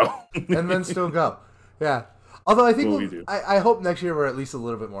still go. And then still go. Yeah. Although I think I hope next year we're at least a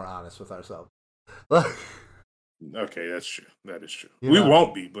little bit more honest with ourselves. Okay, that's true. That is true. We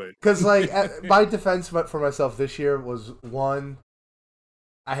won't be, but because like my defense for myself this year was one,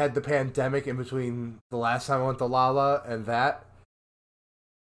 I had the pandemic in between the last time I went to Lala and that.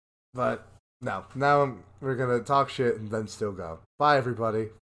 But no, now we're gonna talk shit and then still go. Bye, everybody.